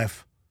human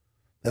life.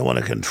 They want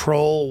to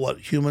control what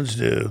humans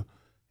do,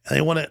 and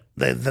they want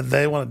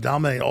to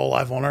dominate all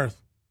life on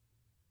Earth.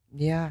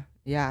 Yeah.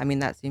 Yeah. I mean,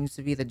 that seems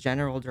to be the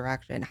general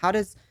direction. How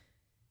does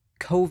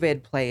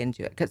COVID play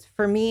into it? Because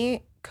for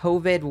me,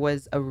 COVID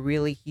was a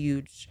really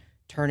huge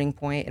turning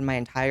point in my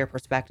entire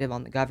perspective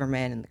on the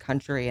government and the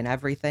country and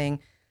everything.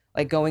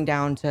 Like going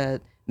down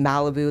to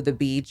Malibu, the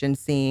beach, and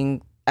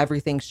seeing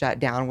everything shut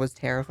down was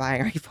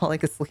terrifying. Are you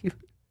falling asleep?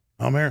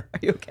 I'm here. Are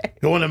you okay?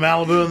 Going to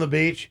Malibu on the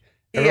beach.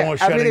 Everyone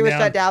was everything was down.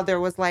 shut down. There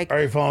was like,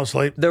 Are you falling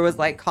asleep? There was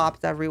like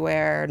cops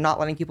everywhere, not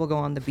letting people go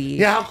on the beach.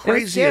 Yeah, how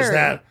crazy is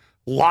that?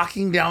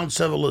 Locking down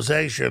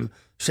civilization,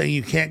 saying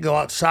you can't go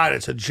outside.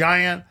 It's a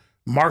giant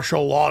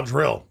martial law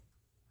drill.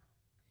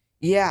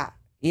 Yeah,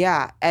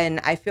 yeah. And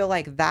I feel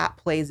like that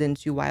plays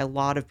into why a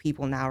lot of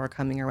people now are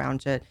coming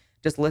around to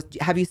just list.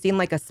 Have you seen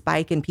like a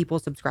spike in people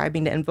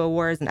subscribing to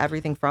InfoWars and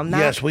everything from that?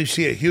 Yes, we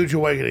see a huge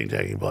awakening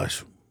taking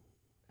place.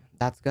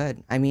 That's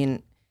good. I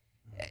mean,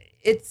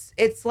 it's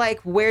like,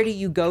 where do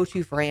you go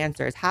to for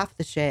answers? Half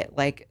the shit,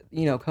 like,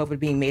 COVID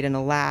being made in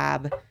a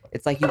lab,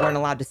 it's like you weren't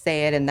allowed to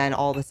say it, and then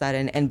all of a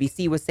sudden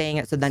NBC was saying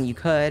it, so then you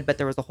could, but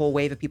there was a whole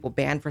wave of people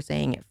banned for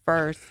saying it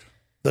first.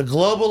 The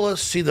globalists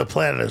see the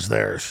planet as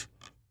theirs.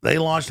 They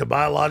launched a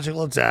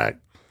biological attack,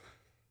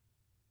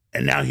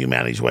 and now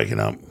humanity's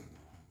waking up.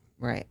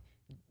 Right.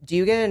 Do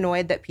you get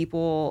annoyed that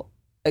people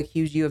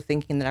accuse you of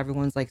thinking that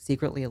everyone's like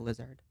secretly a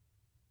lizard?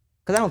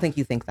 Because I don't think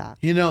you think that.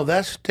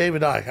 That's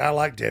David Icke. I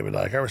like David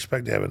Icke. I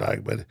respect David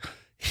Icke, but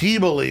he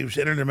believes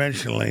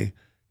interdimensionally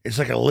it's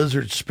like a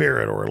lizard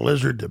spirit or a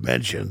lizard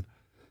dimension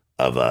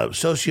of a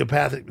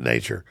sociopathic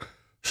nature.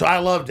 So I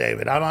love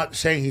David. I'm not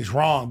saying he's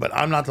wrong, but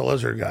I'm not the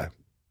lizard guy.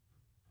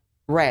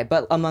 Right.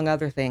 But among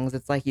other things,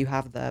 it's like you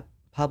have the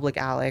public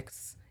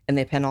Alex and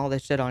they pin all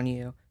this shit on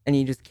you and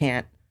you just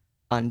can't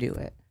undo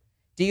it.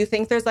 Do you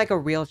think there's like a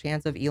real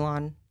chance of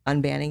Elon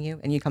unbanning you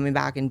and you coming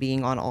back and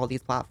being on all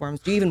these platforms?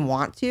 Do you even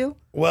want to?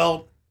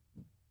 Well,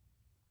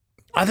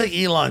 I think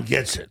Elon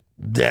gets it,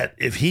 that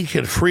if he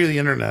can free the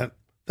internet,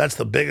 that's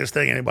the biggest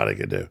thing anybody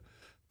could do.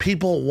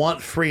 People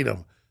want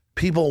freedom.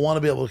 People want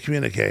to be able to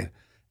communicate.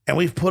 And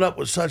we've put up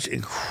with such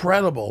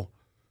incredible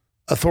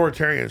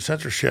authoritarian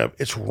censorship.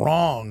 It's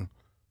wrong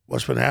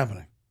what's been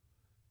happening.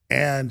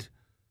 And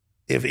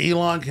if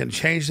Elon can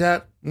change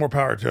that, more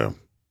power to him.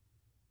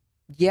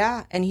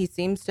 Yeah. And he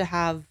seems to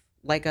have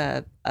like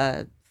a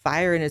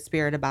fire in his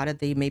spirit about it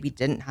that he maybe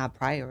didn't have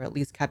prior, or at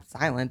least kept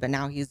silent, but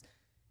now he's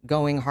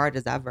going hard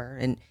as ever.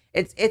 And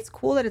it's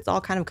cool that it's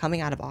all kind of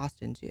coming out of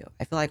Austin too.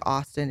 I feel like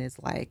Austin is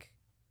like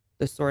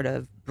the sort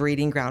of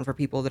breeding ground for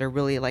people that are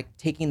really like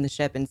taking the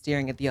ship and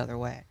steering it the other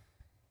way.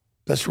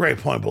 That's a great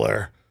point,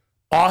 Blair.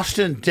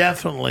 Austin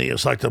definitely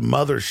is like the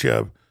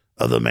mothership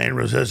of the main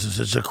resistance.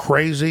 It's a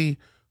crazy,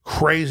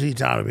 crazy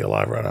time to be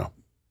alive right now.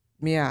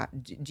 Yeah.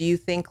 Do you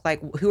think,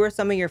 like, who are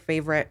some of your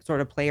favorite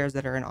sort of players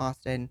that are in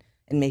Austin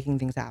and making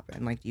things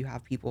happen? Like, do you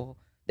have people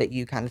that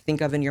you kind of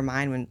think of in your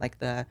mind when,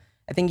 like,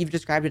 I think you've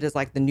described it as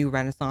like the new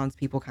Renaissance,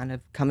 people kind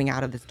of coming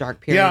out of this dark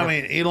period? Yeah, I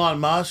mean, Elon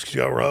Musk,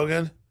 Joe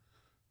Rogan,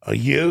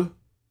 you,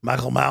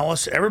 Michael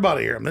Malice,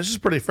 everybody here. I mean, this is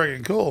pretty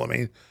freaking cool. I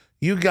mean,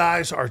 you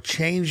guys are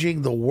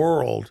changing the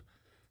world.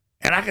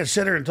 And I can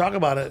sit here and talk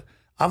about it.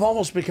 I've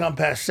almost become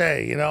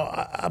passe.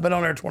 I've been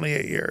on there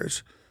 28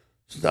 years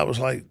since I was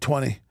like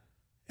 20.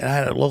 And I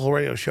had a local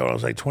radio show when I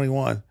was like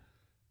 21.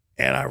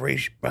 And I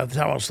reached, by the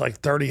time I was like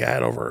 30, I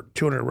had over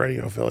 200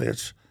 radio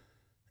affiliates.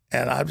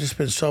 And I've just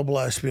been so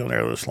blessed to be on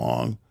there this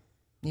long.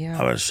 Yeah.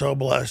 I've been so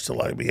blessed to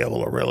like be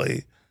able to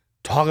really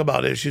talk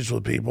about issues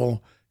with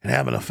people and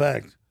have an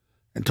effect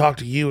and talk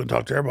to you and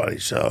talk to everybody.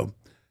 So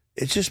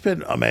it's just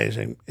been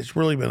amazing. It's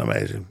really been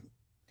amazing.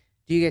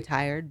 Do you get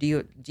tired?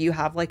 Do you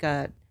have like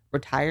a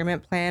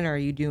retirement plan, or are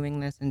you doing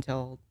this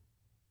until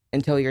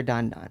you're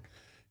done?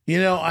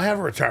 I have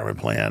a retirement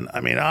plan. I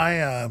mean,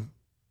 I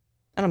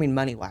don't mean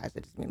money wise. I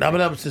just mean I've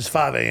been up since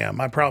 5 a.m.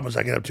 My problem is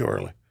I get up too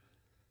early.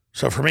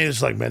 So for me,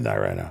 it's like midnight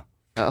right now.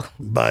 Oh.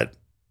 But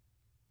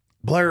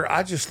Blair,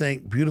 I just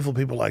think beautiful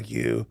people like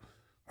you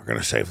are going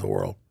to save the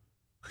world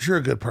because you're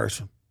a good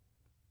person.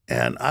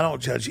 And I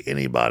don't judge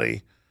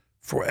anybody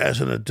for, as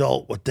an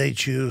adult, what they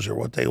choose or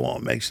what they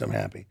want makes them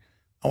happy.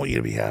 I want you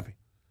to be happy.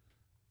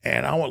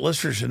 And I want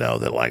listeners to know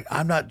that, like,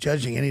 I'm not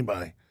judging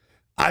anybody.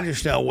 I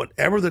just know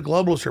whatever the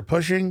globalists are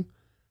pushing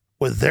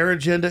with their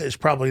agenda is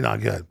probably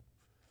not good.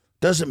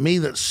 Doesn't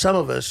mean that some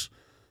of us,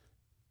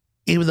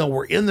 even though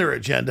we're in their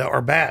agenda,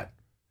 are bad.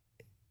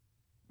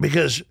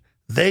 Because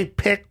they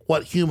pick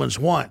what humans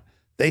want.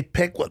 They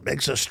pick what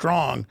makes us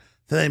strong,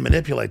 then they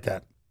manipulate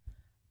that.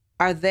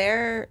 Are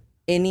there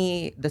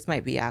any, this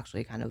might be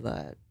actually kind of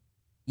a,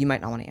 you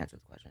might not want to answer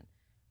this question.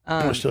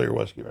 I'm going to steal your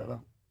whiskey right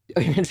now. Oh,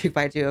 you're going to drink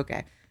by too?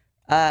 Okay.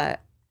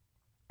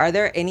 Are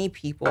there any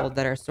people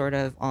that are sort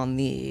of on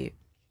the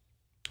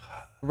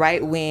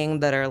right wing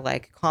that are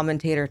like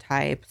commentator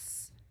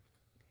types,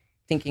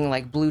 thinking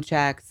like blue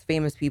checks,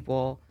 famous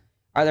people?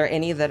 Are there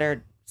any that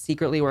are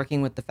secretly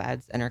working with the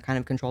feds and are kind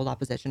of controlled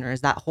opposition? Or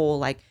is that whole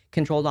like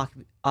controlled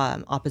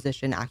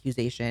opposition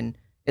accusation,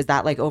 is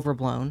that like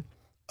overblown?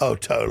 Oh,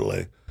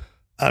 totally.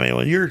 I mean,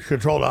 when you're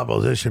controlled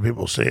opposition,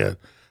 people see it.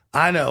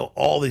 I know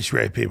all these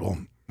great people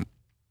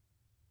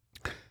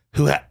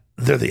who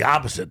they're the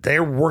opposite.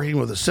 They're working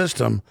with the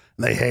system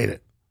and they hate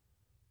it.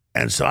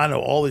 And so I know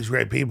all these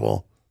great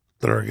people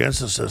that are against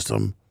the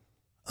system,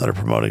 that are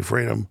promoting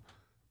freedom,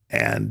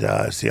 and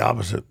it's the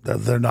opposite.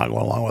 They're not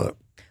going along with it.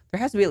 There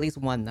has to be at least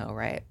one, though,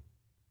 right?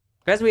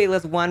 There has to be at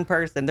least one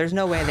person. There's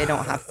no way they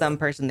don't have some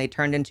person they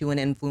turned into an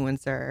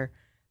influencer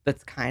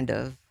that's kind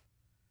of.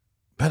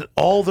 But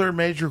all their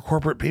major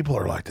corporate people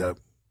are like that.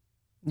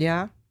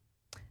 Yeah.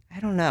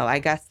 I don't know. I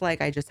guess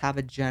like I just have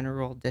a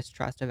general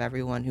distrust of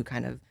everyone who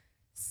kind of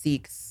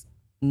seeks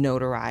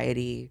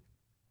notoriety.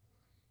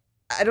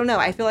 I don't know.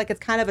 I feel like it's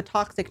kind of a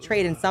toxic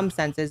trait in some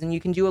senses, and you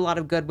can do a lot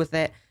of good with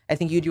it. I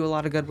think you do a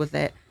lot of good with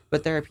it.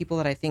 But there are people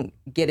that I think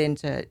get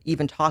into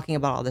even talking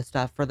about all this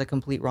stuff for the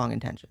complete wrong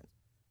intentions.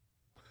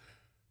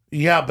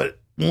 Yeah, but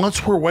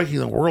once we're waking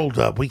the world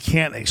up, we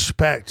can't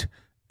expect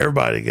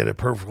everybody to get it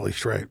perfectly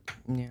straight.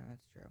 Yeah,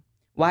 that's true.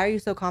 Why are you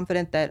so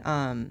confident that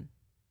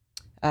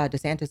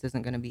DeSantis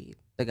isn't going to be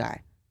the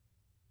guy?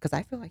 Because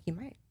I feel like he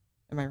might.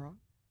 Am I wrong?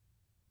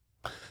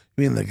 You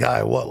mean the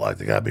guy, what, like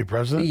the guy be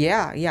president?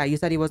 Yeah. You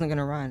said he wasn't going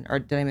to run. Or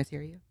did I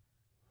mishear you?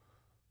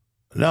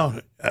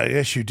 No, I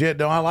guess you did.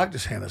 No, I like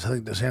DeSantis. I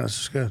think DeSantis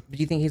is good. Do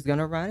you think he's going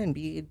to run and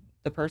be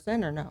the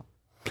person or no?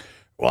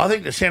 Well, I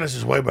think DeSantis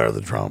is way better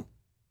than Trump.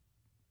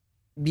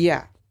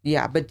 Yeah.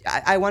 But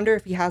I wonder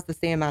if he has the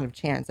same amount of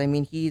chance. I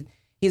mean,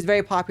 he's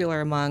very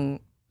popular among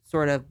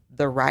sort of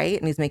the right,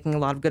 and he's making a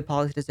lot of good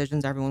policy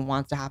decisions everyone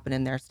wants to happen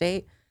in their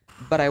state.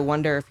 But I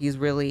wonder if he's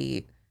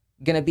really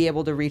going to be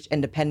able to reach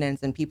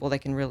independents and people that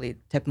can really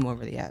tip him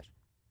over the edge.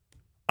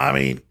 I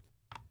mean,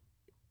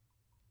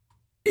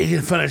 he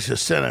can finish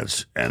his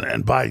sentence,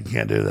 and Biden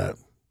can't do that.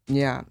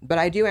 Yeah, but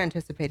I do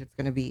anticipate it's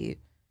going to be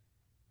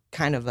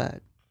kind of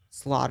a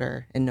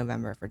slaughter in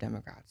November for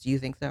Democrats. Do you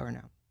think so or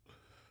no?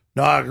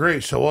 No, I agree.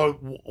 So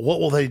what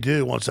will they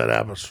do once that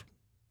happens?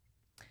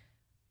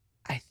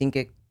 I think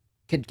it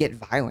could get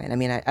violent. I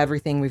mean,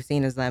 everything we've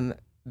seen is them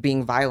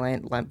being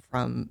violent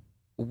from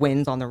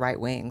wins on the right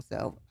wing.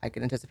 So I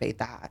could anticipate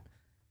that.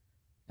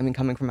 I mean,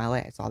 coming from LA,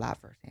 I saw that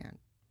firsthand.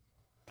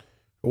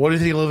 What do you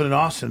think of living in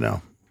Austin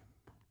now?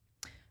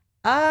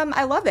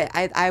 I love it.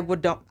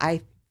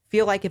 I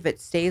feel like if it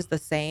stays the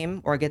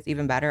same or gets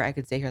even better, I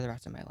could stay here the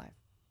rest of my life.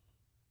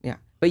 Yeah.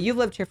 But you've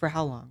lived here for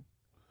how long?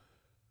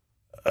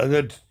 A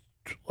good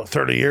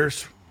 30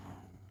 years.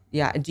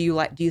 Yeah. Do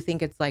you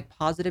think it's like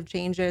positive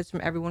changes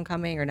from everyone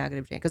coming or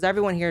negative change? Because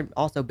everyone here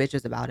also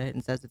bitches about it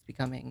and says it's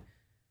becoming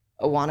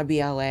a wannabe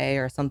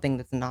LA or something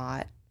that's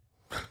not.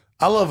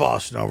 I love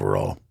Austin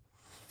overall.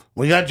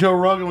 We got Joe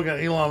Rogan, we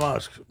got Elon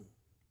Musk.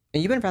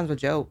 And you've been friends with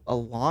Joe a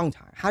long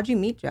time. How'd you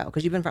meet Joe?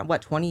 Because you've been friends,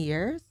 what, 20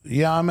 years?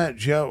 Yeah, I met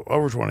Joe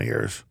over 20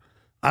 years.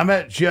 I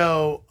met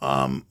Joe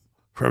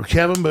from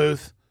Kevin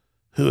Booth,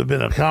 who had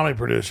been a comedy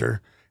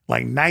producer,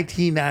 like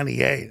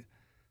 1998.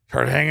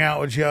 Started hanging out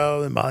with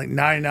Joe. Then by like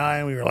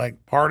 99, we were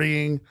like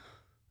partying.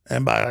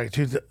 And by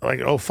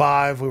like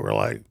 05, we were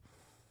like,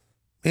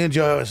 me and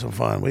Joe had some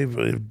fun.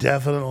 We've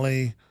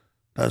definitely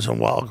done some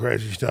wild,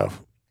 crazy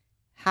stuff.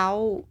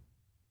 How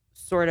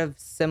sort of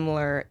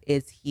similar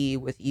is he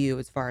with you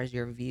as far as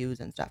your views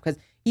and stuff? Because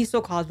he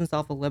still calls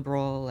himself a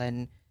liberal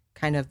and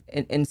kind of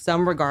in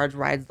some regards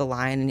rides the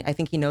line. And I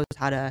think he knows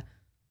how to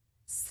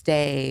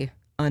stay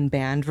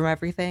unbanned from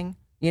everything,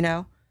 you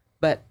know?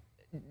 But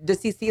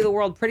does he see the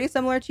world pretty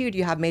similar to you? Do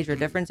you have major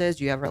differences?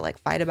 Do you ever like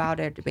fight about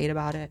it, debate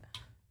about it?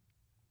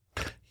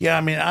 Yeah,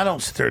 I mean, I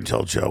don't sit there and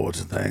tell Joe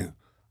what's the thing.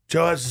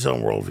 Joe has his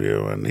own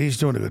worldview, and he's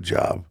doing a good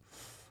job.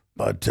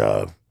 But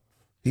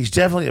he's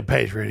definitely a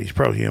patriot. He's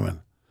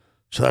pro-human.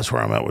 So that's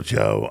where I'm at with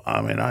Joe.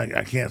 I mean,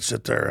 I can't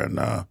sit there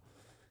and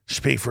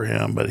speak for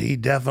him, but he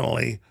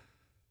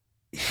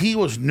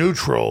was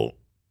neutral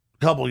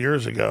a couple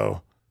years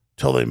ago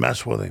till they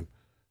messed with him.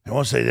 And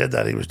once they did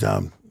that, he was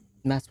done.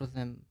 Messed with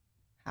him?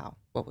 How?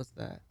 What was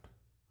the...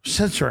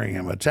 Censoring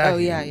him,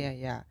 attacking him.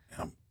 Yeah.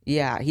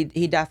 Yeah,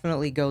 he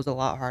definitely goes a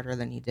lot harder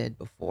than he did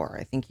before.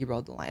 I think he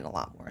rode the line a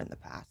lot more in the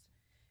past.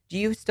 Do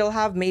you still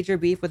have major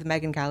beef with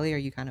Megyn Kelly, or are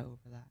you kind of over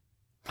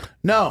that?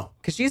 No.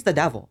 Because she's the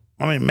devil.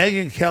 I mean,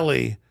 Megyn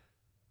Kelly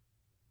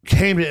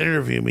came to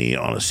interview me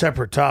on a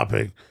separate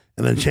topic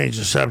and then changed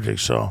the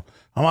subject. So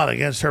I'm not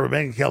against her, but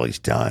Megyn Kelly's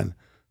done.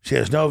 She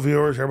has no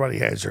viewers. Everybody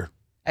hates her.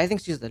 I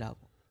think she's the devil.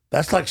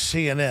 That's like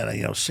CNN.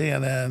 You know,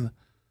 CNN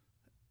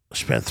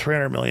spent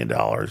 $300 million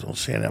on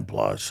CNN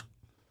Plus,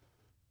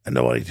 and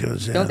nobody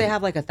tunes in. Don't they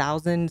have like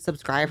 1,000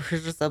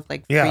 subscribers or something,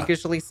 like Yeah.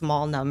 freakishly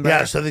small number?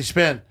 Yeah, so they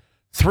spent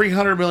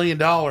 $300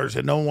 million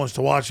and no one wants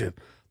to watch it.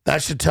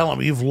 That should tell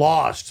them you've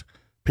lost.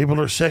 People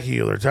are sick of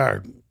you. They're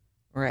tired.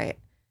 Right.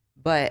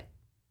 But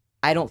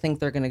I don't think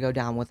they're going to go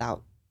down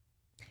without.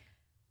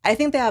 I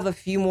think they have a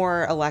few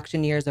more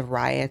election years of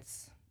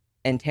riots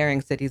and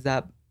tearing cities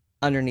up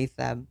underneath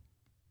them.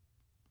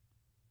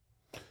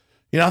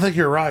 You know, I think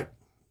you're right.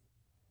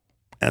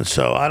 And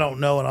so I don't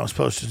know what I'm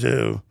supposed to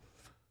do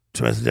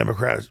to make the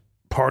Democrat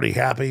Party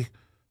happy,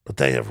 but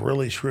they have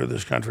really screwed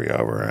this country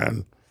over.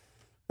 And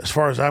as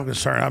far as I'm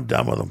concerned, I'm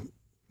done with them.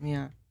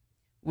 Yeah.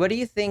 What do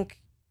you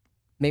think?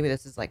 Maybe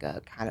this is like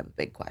a kind of a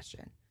big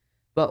question,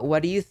 but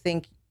what do you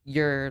think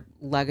your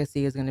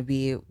legacy is going to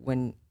be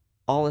when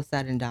all is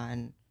said and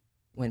done,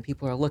 when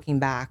people are looking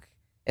back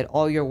at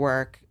all your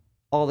work,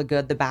 all the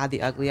good, the bad,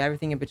 the ugly,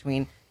 everything in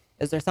between?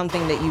 Is there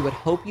something that you would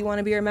hope you want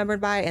to be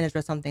remembered by? And is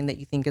there something that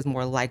you think is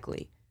more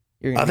likely?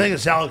 I think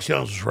it's Alex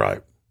Jones was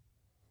right.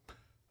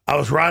 I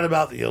was right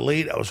about the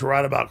elite. I was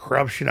right about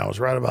corruption. I was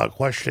right about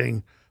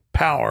questioning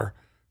power.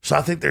 So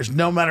I think there's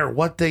no matter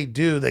what they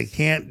do, they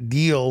can't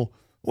deal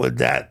with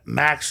that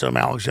maxim.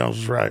 Alex Jones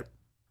was right.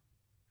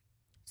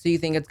 So you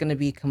think it's going to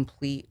be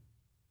complete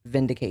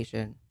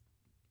vindication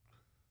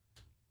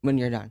when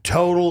you're done?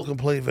 Total,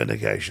 complete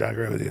vindication. I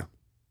agree with you.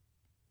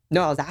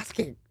 No, I was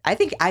asking. I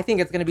think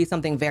it's going to be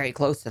something very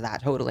close to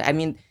that. Totally. I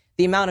mean,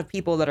 the amount of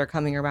people that are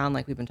coming around,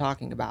 like we've been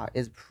talking about,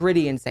 is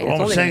pretty insane.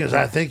 What I'm saying is,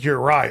 I think you're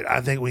right.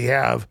 I think we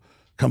have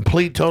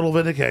complete, total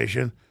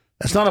vindication.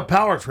 It's not a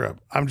power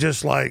trip. I'm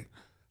just like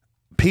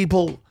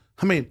people.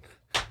 I mean,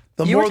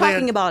 the you more were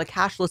talking about a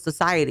cashless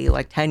society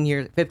like 10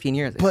 years, 15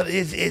 years ago. But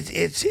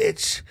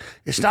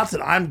it's not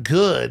that I'm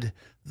good.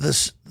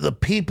 The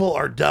people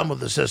are done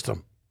with the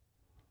system.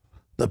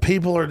 The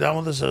people are done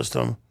with the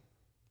system,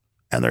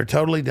 and they're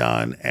totally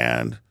done,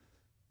 and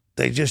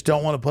they just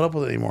don't want to put up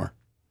with it anymore.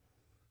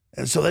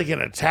 And so they can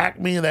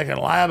attack me, they can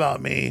lie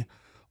about me.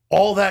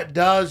 All that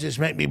does is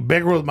make me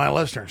bigger with my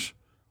listeners.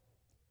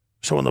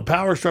 So when the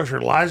power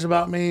structure lies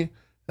about me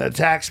and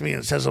attacks me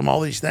and says I'm all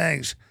these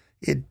things,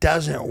 it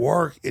doesn't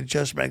work. It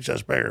just makes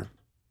us bigger.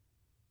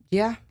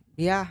 Yeah.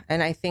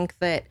 And I think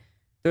that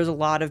there's a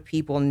lot of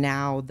people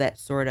now that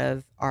sort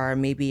of are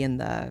maybe in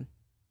the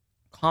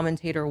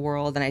commentator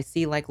world, and I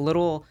see like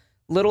little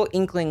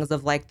inklings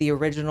of like the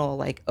original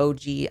like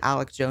OG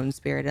Alex Jones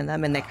spirit in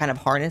them, and they kind of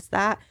harness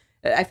that.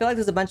 I feel like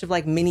there's a bunch of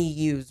like mini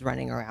yous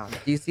running around.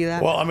 Do you see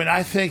that? Well, I mean,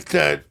 I think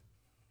that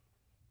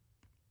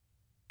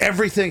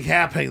everything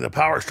happening, the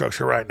power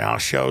structure right now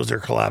shows they're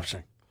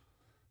collapsing.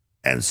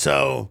 And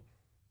so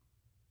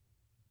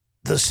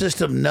the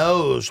system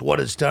knows what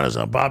it's done is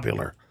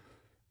unpopular.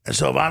 And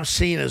so if I'm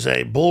seen as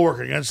a bulwark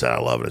against that, I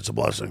love it. It's a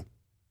blessing.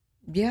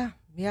 Yeah.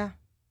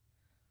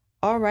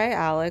 All right,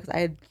 Alex.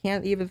 I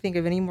can't even think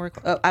of any more.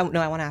 I want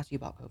to ask you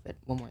about COVID.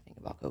 One more thing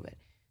about COVID.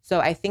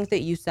 So I think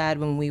that you said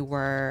when we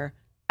were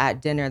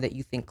at dinner that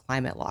you think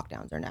climate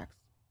lockdowns are next,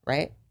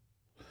 right?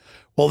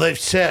 Well, they've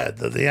said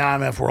that the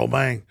IMF, World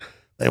Bank,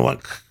 they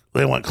want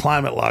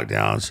climate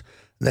lockdowns.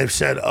 And they've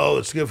said, oh,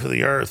 it's good for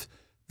the earth.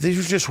 These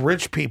are just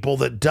rich people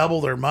that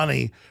double their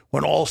money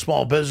when all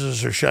small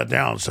businesses are shut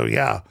down. So,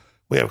 yeah,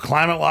 we have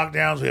climate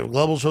lockdowns. We have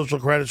global social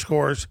credit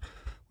scores.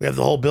 We have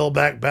the whole Build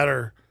Back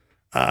Better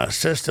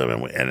system,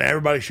 and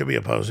everybody should be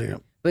opposing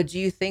it. But do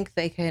you think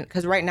they can?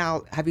 Because right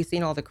now, have you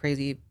seen all the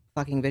crazy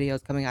fucking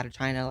videos coming out of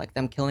China, like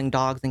them killing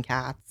dogs and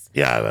cats?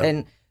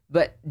 Yeah.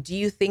 But do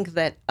you think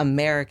that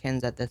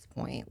Americans at this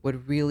point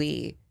would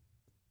really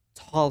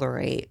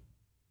tolerate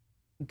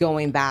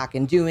going back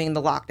and doing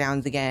the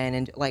lockdowns again?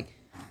 And like,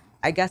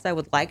 I guess I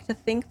would like to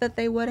think that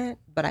they wouldn't,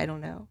 but I don't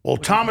know. Well,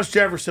 Thomas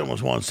Jefferson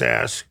was once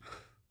asked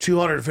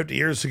 250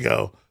 years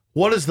ago,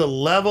 what is the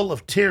level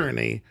of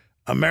tyranny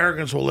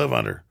Americans will live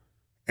under?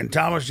 And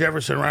Thomas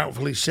Jefferson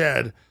rightfully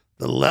said,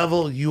 the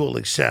level you will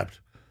accept.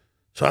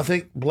 So I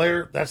think,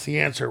 Blair, that's the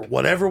answer.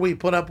 Whatever we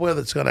put up with,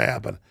 it's going to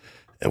happen.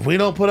 If we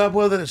don't put up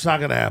with it, it's not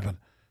going to happen.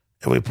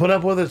 If we put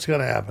up with it, it's going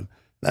to happen.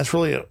 That's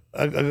really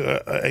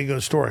a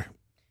good story.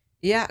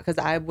 Yeah, because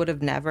I would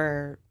have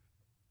never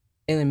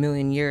in a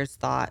million years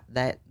thought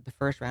that the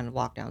first round of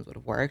lockdowns would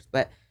have worked.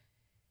 But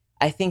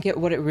I think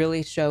what it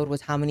really showed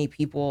was how many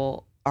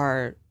people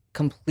are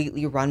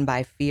completely run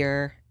by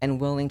fear and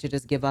willing to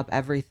just give up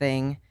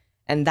everything.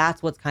 And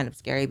that's what's kind of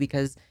scary,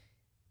 because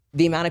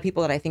the amount of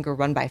people that I think are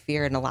run by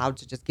fear and allowed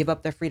to just give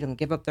up their freedom,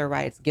 give up their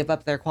rights, give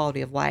up their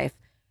quality of life.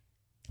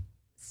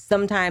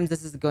 Sometimes,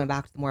 this is going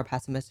back to the more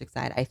pessimistic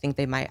side, I think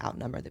they might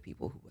outnumber the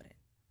people who wouldn't.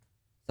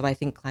 So I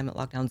think climate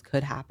lockdowns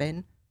could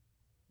happen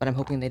but I'm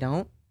hoping they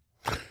don't.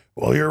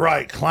 Well, you're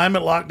right.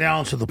 Climate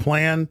lockdowns are the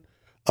plan.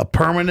 A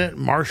permanent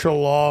martial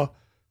law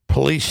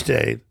police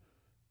state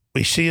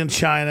we see in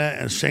China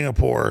and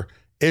Singapore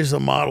is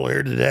the model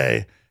here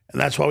today. And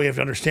that's why we have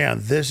to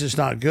understand this is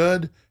not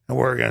good and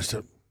we're against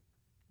it.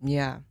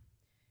 Yeah.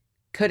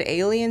 Could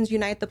aliens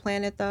unite the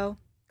planet, though?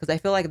 Because I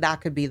feel like that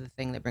could be the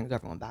thing that brings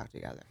everyone back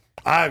together.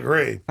 I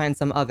agree. Find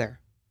some other.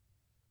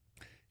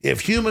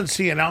 If humans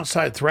see an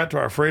outside threat to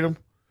our freedom,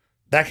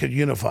 that could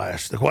unify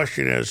us. The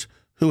question is,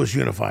 who is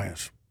unifying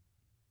us?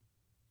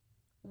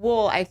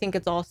 Well, I think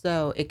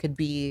it could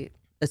be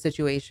a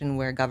situation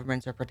where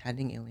governments are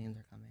pretending aliens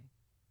are coming.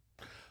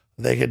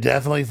 They could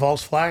definitely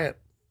false flag it.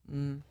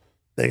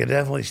 They could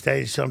definitely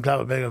stage some type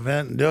of big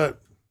event and do it.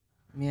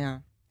 Yeah.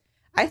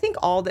 I think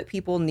all that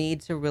people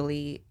need to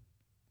really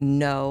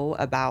know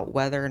about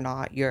whether or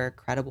not you're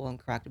credible and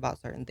correct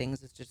about certain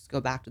things is just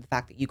go back to the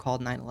fact that you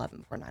called 9/11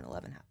 before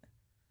 9/11 happened.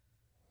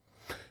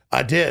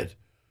 I did.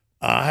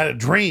 I had a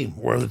dream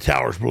where the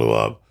towers blew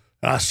up,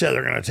 and I said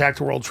they're going to attack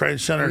the World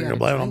Trade Center. They're going to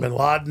blame it on bin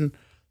Laden.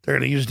 They're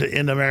going to use it to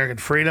end American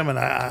freedom. And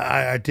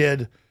I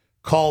did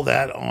call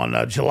that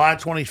on July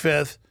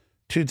 25th,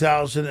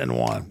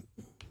 2001.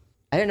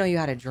 I didn't know you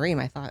had a dream.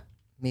 I thought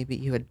maybe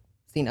you had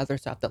seen other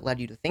stuff that led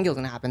you to think it was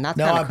going to happen. That's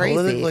No, kind I've of crazy.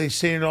 politically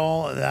seen it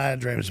all, and I had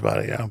dreams about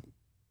it, yeah. Oh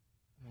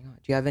my God.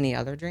 Do you have any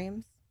other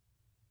dreams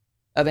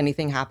of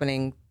anything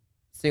happening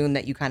soon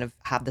that you kind of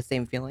have the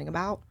same feeling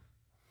about?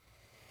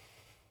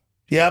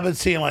 Yeah, I've been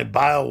seeing like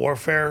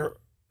biowarfare,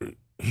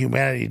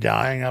 humanity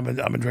dying. I've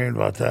been dreaming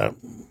about that.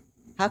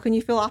 How can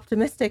you feel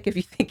optimistic if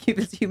you think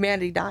it's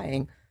humanity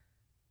dying?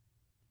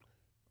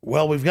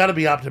 Well, we've got to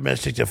be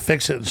optimistic to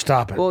fix it and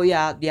stop it. Well,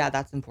 yeah,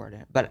 that's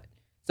important. But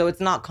so it's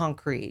not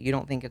concrete. You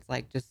don't think it's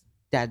like just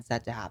dead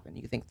set to happen.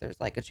 You think there's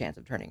like a chance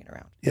of turning it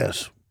around.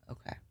 Yes.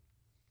 Okay.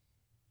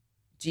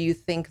 Do you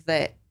think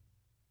that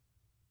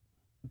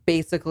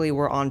basically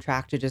we're on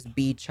track to just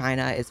beat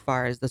China as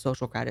far as the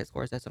social credit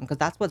score system? Because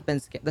that's what's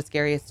been the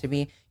scariest to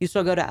me. You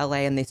still go to LA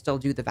and they still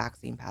do the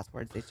vaccine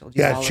passports. They still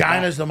do all of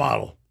China's the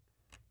model.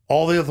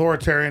 All the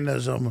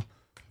authoritarianism,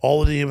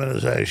 all the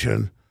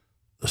demonization,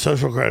 the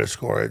social credit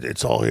score,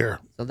 it's all here.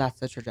 So that's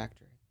the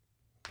trajectory.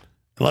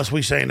 Unless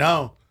we say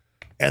no.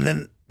 And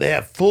then they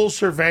have full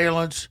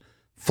surveillance,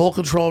 full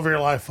control of your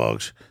life,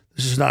 folks.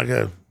 This is not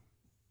good.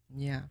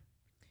 Yeah.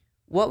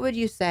 What would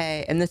you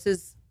say, and this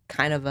is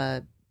kind of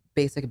a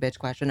basic bitch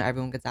question,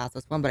 everyone gets asked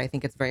this one, but I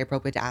think it's very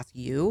appropriate to ask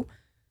you.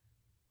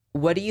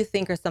 What do you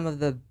think are some of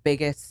the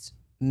biggest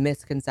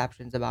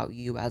misconceptions about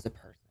you as a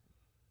person?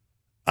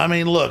 I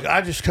mean, look,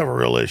 I just cover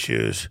real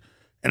issues,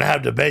 and I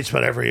have debates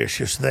about every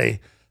issue. So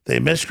they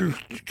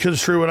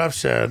misconstrue what I've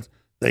said.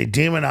 They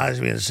demonize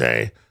me and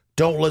say,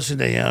 don't listen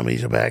to him.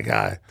 He's a bad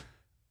guy.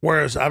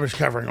 Whereas I was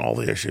covering all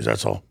the issues.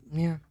 That's all.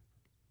 Yeah.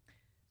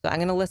 So I'm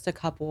going to list a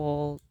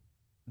couple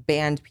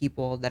banned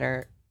people that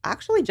are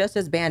actually just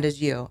as banned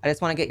as you. I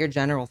just want to get your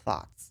general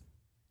thoughts.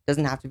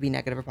 Doesn't have to be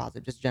negative or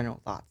positive, just general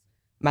thoughts.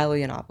 Milo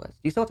Yiannopoulos. Do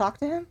you still talk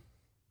to him?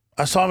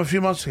 I saw him a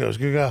few months ago. He's a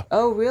good guy.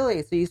 Oh,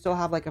 really? So you still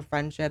have like a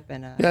friendship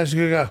and a... Yeah, he's a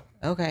good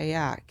guy. Okay,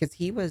 yeah. Because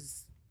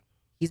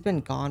he's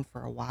been gone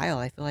for a while.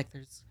 I feel like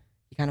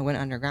he kind of went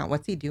underground.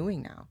 What's he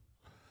doing now?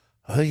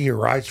 I think he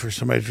writes for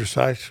some major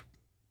sites.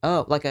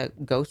 Oh, like a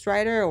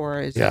ghostwriter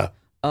or is Yeah.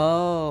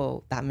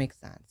 Oh, that makes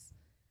sense.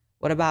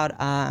 What about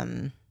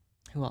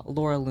who else?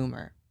 Laura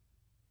Loomer.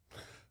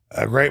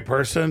 A great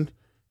person,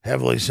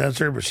 heavily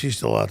censored, but she's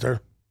still out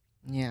there.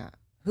 Yeah.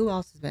 Who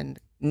else has been?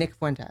 Nick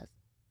Fuentes.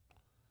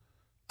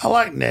 I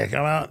like Nick.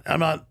 I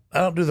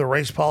don't do the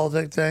race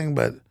politic thing,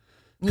 but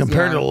He's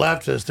compared young. to the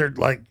leftists, they're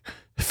like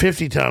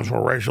 50 times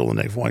more racial than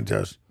Nick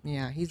Fuentes.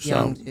 Yeah, he's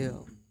young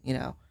too. You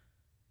know,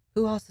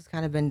 who else has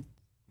kind of been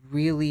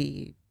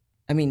really?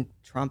 I mean,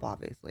 Trump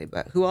obviously,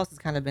 but who else has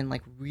kind of been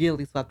like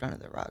really swept under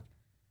the rug?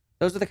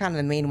 Those are the kind of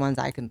the main ones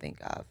I can think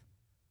of.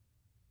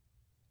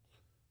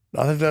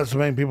 I think that's the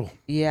main people.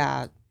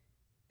 Yeah,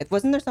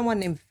 wasn't there someone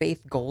named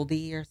Faith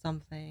Goldie or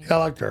something? Yeah, I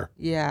liked her.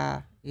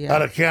 Yeah.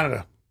 Out of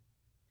Canada.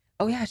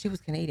 Oh yeah, she was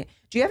Canadian.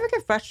 Do you ever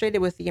get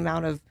frustrated with the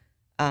amount of,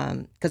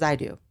 because I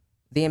do,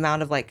 the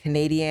amount of like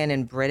Canadian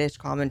and British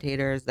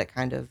commentators that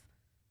kind of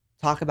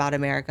talk about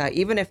America,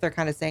 even if they're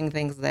kind of saying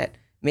things that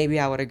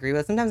maybe I would agree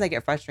with. Sometimes I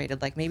get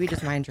frustrated, like maybe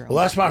just mind your own.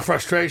 Well, that's my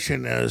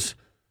frustration is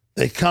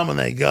they come and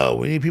they go.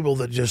 We need people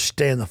that just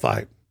stay in the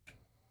fight.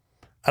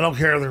 I don't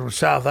care if they're from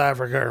South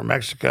Africa or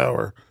Mexico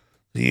or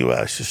the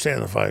U.S., just stay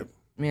in the fight.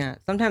 Yeah,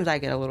 sometimes I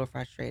get a little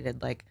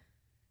frustrated, like,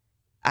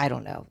 I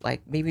don't know,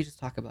 like maybe just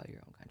talk about your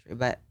own country,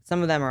 but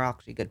some of them are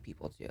actually good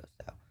people too,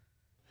 so.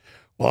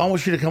 Well, I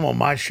want you to come on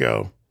my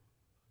show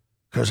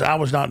because I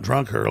was not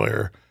drunk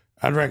earlier.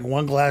 I drank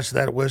one glass of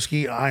that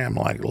whiskey. I am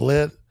like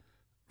lit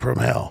from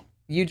hell.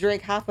 You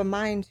drank half of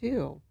mine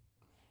too.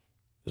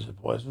 Is it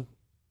poison?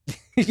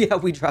 Yeah,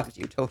 we drugged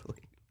you, totally.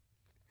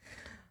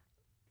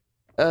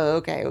 Oh,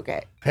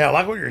 okay. Hey, I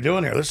like what you're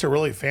doing here. This is a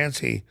really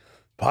fancy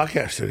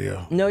podcast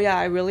studio. No, yeah,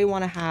 I really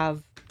want to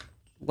have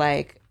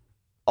like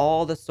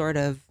all the sort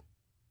of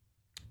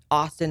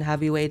Austin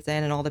heavyweights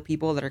in and all the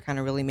people that are kind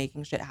of really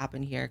making shit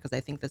happen here because I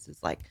think this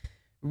is like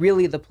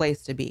really the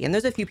place to be. And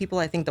there's a few people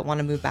I think that want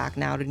to move back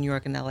now to New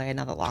York and LA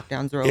now that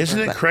lockdowns are over. Isn't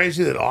it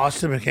crazy that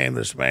Austin became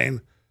this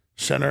main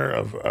center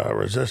of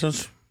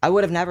resistance? I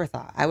would have never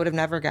thought. I would have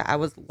never I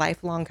was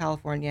lifelong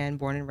Californian,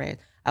 born and raised.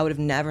 I would have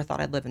never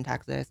thought I'd live in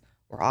Texas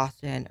or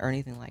Austin or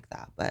anything like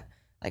that. But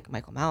like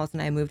Michael Malice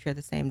and I moved here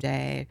the same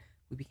day.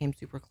 We became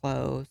super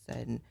close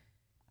and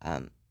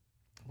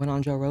went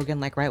on Joe Rogan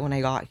like right when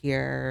I got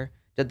here.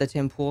 Did the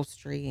Tim Pool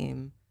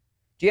stream.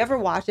 Do you ever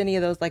watch any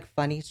of those like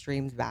funny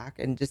streams back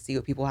and just see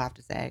what people have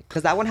to say?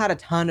 Because that one had a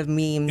ton of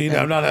memes.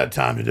 I've not had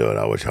time to do it.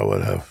 I wish I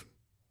would have.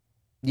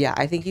 Yeah,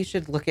 I think you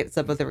should look at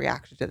some of the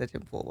reaction to the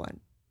Tim Pool one.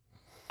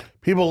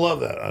 People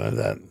love that. I know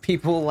that.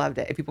 People loved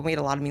it. People made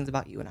a lot of memes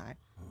about you and I.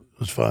 It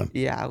was fun.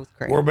 Yeah, it was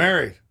crazy. We're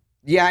married.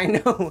 Yeah, I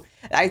know.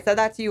 I said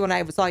that to you when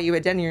I saw you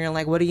at dinner. You're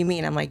like, what do you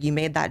mean? I'm like, you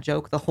made that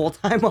joke the whole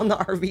time on the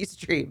RV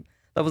stream.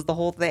 That was the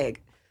whole thing.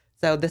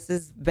 So this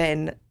has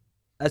been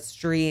a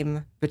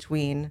stream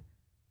between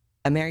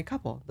a married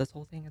couple. This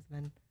whole thing has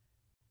been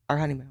our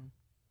honeymoon.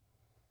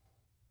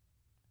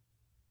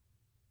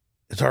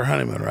 It's our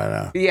honeymoon right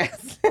now.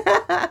 Yes.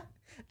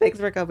 Thanks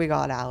for coming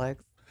on,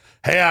 Alex.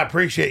 Hey, I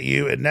appreciate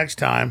you. And next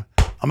time,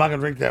 I'm not going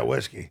to drink that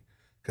whiskey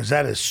because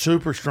that is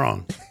super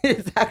strong.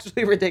 It's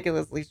actually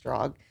ridiculously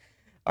strong.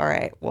 All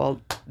right.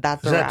 Well,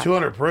 that's Is that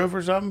 200 proof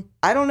or something?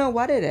 I don't know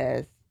what it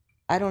is.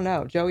 I don't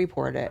know. Joey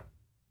poured it,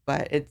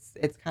 but it's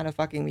kind of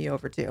fucking me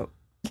over too.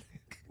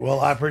 Well,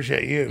 I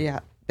appreciate you. Yeah.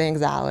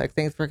 Thanks, Alex.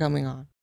 Thanks for coming on.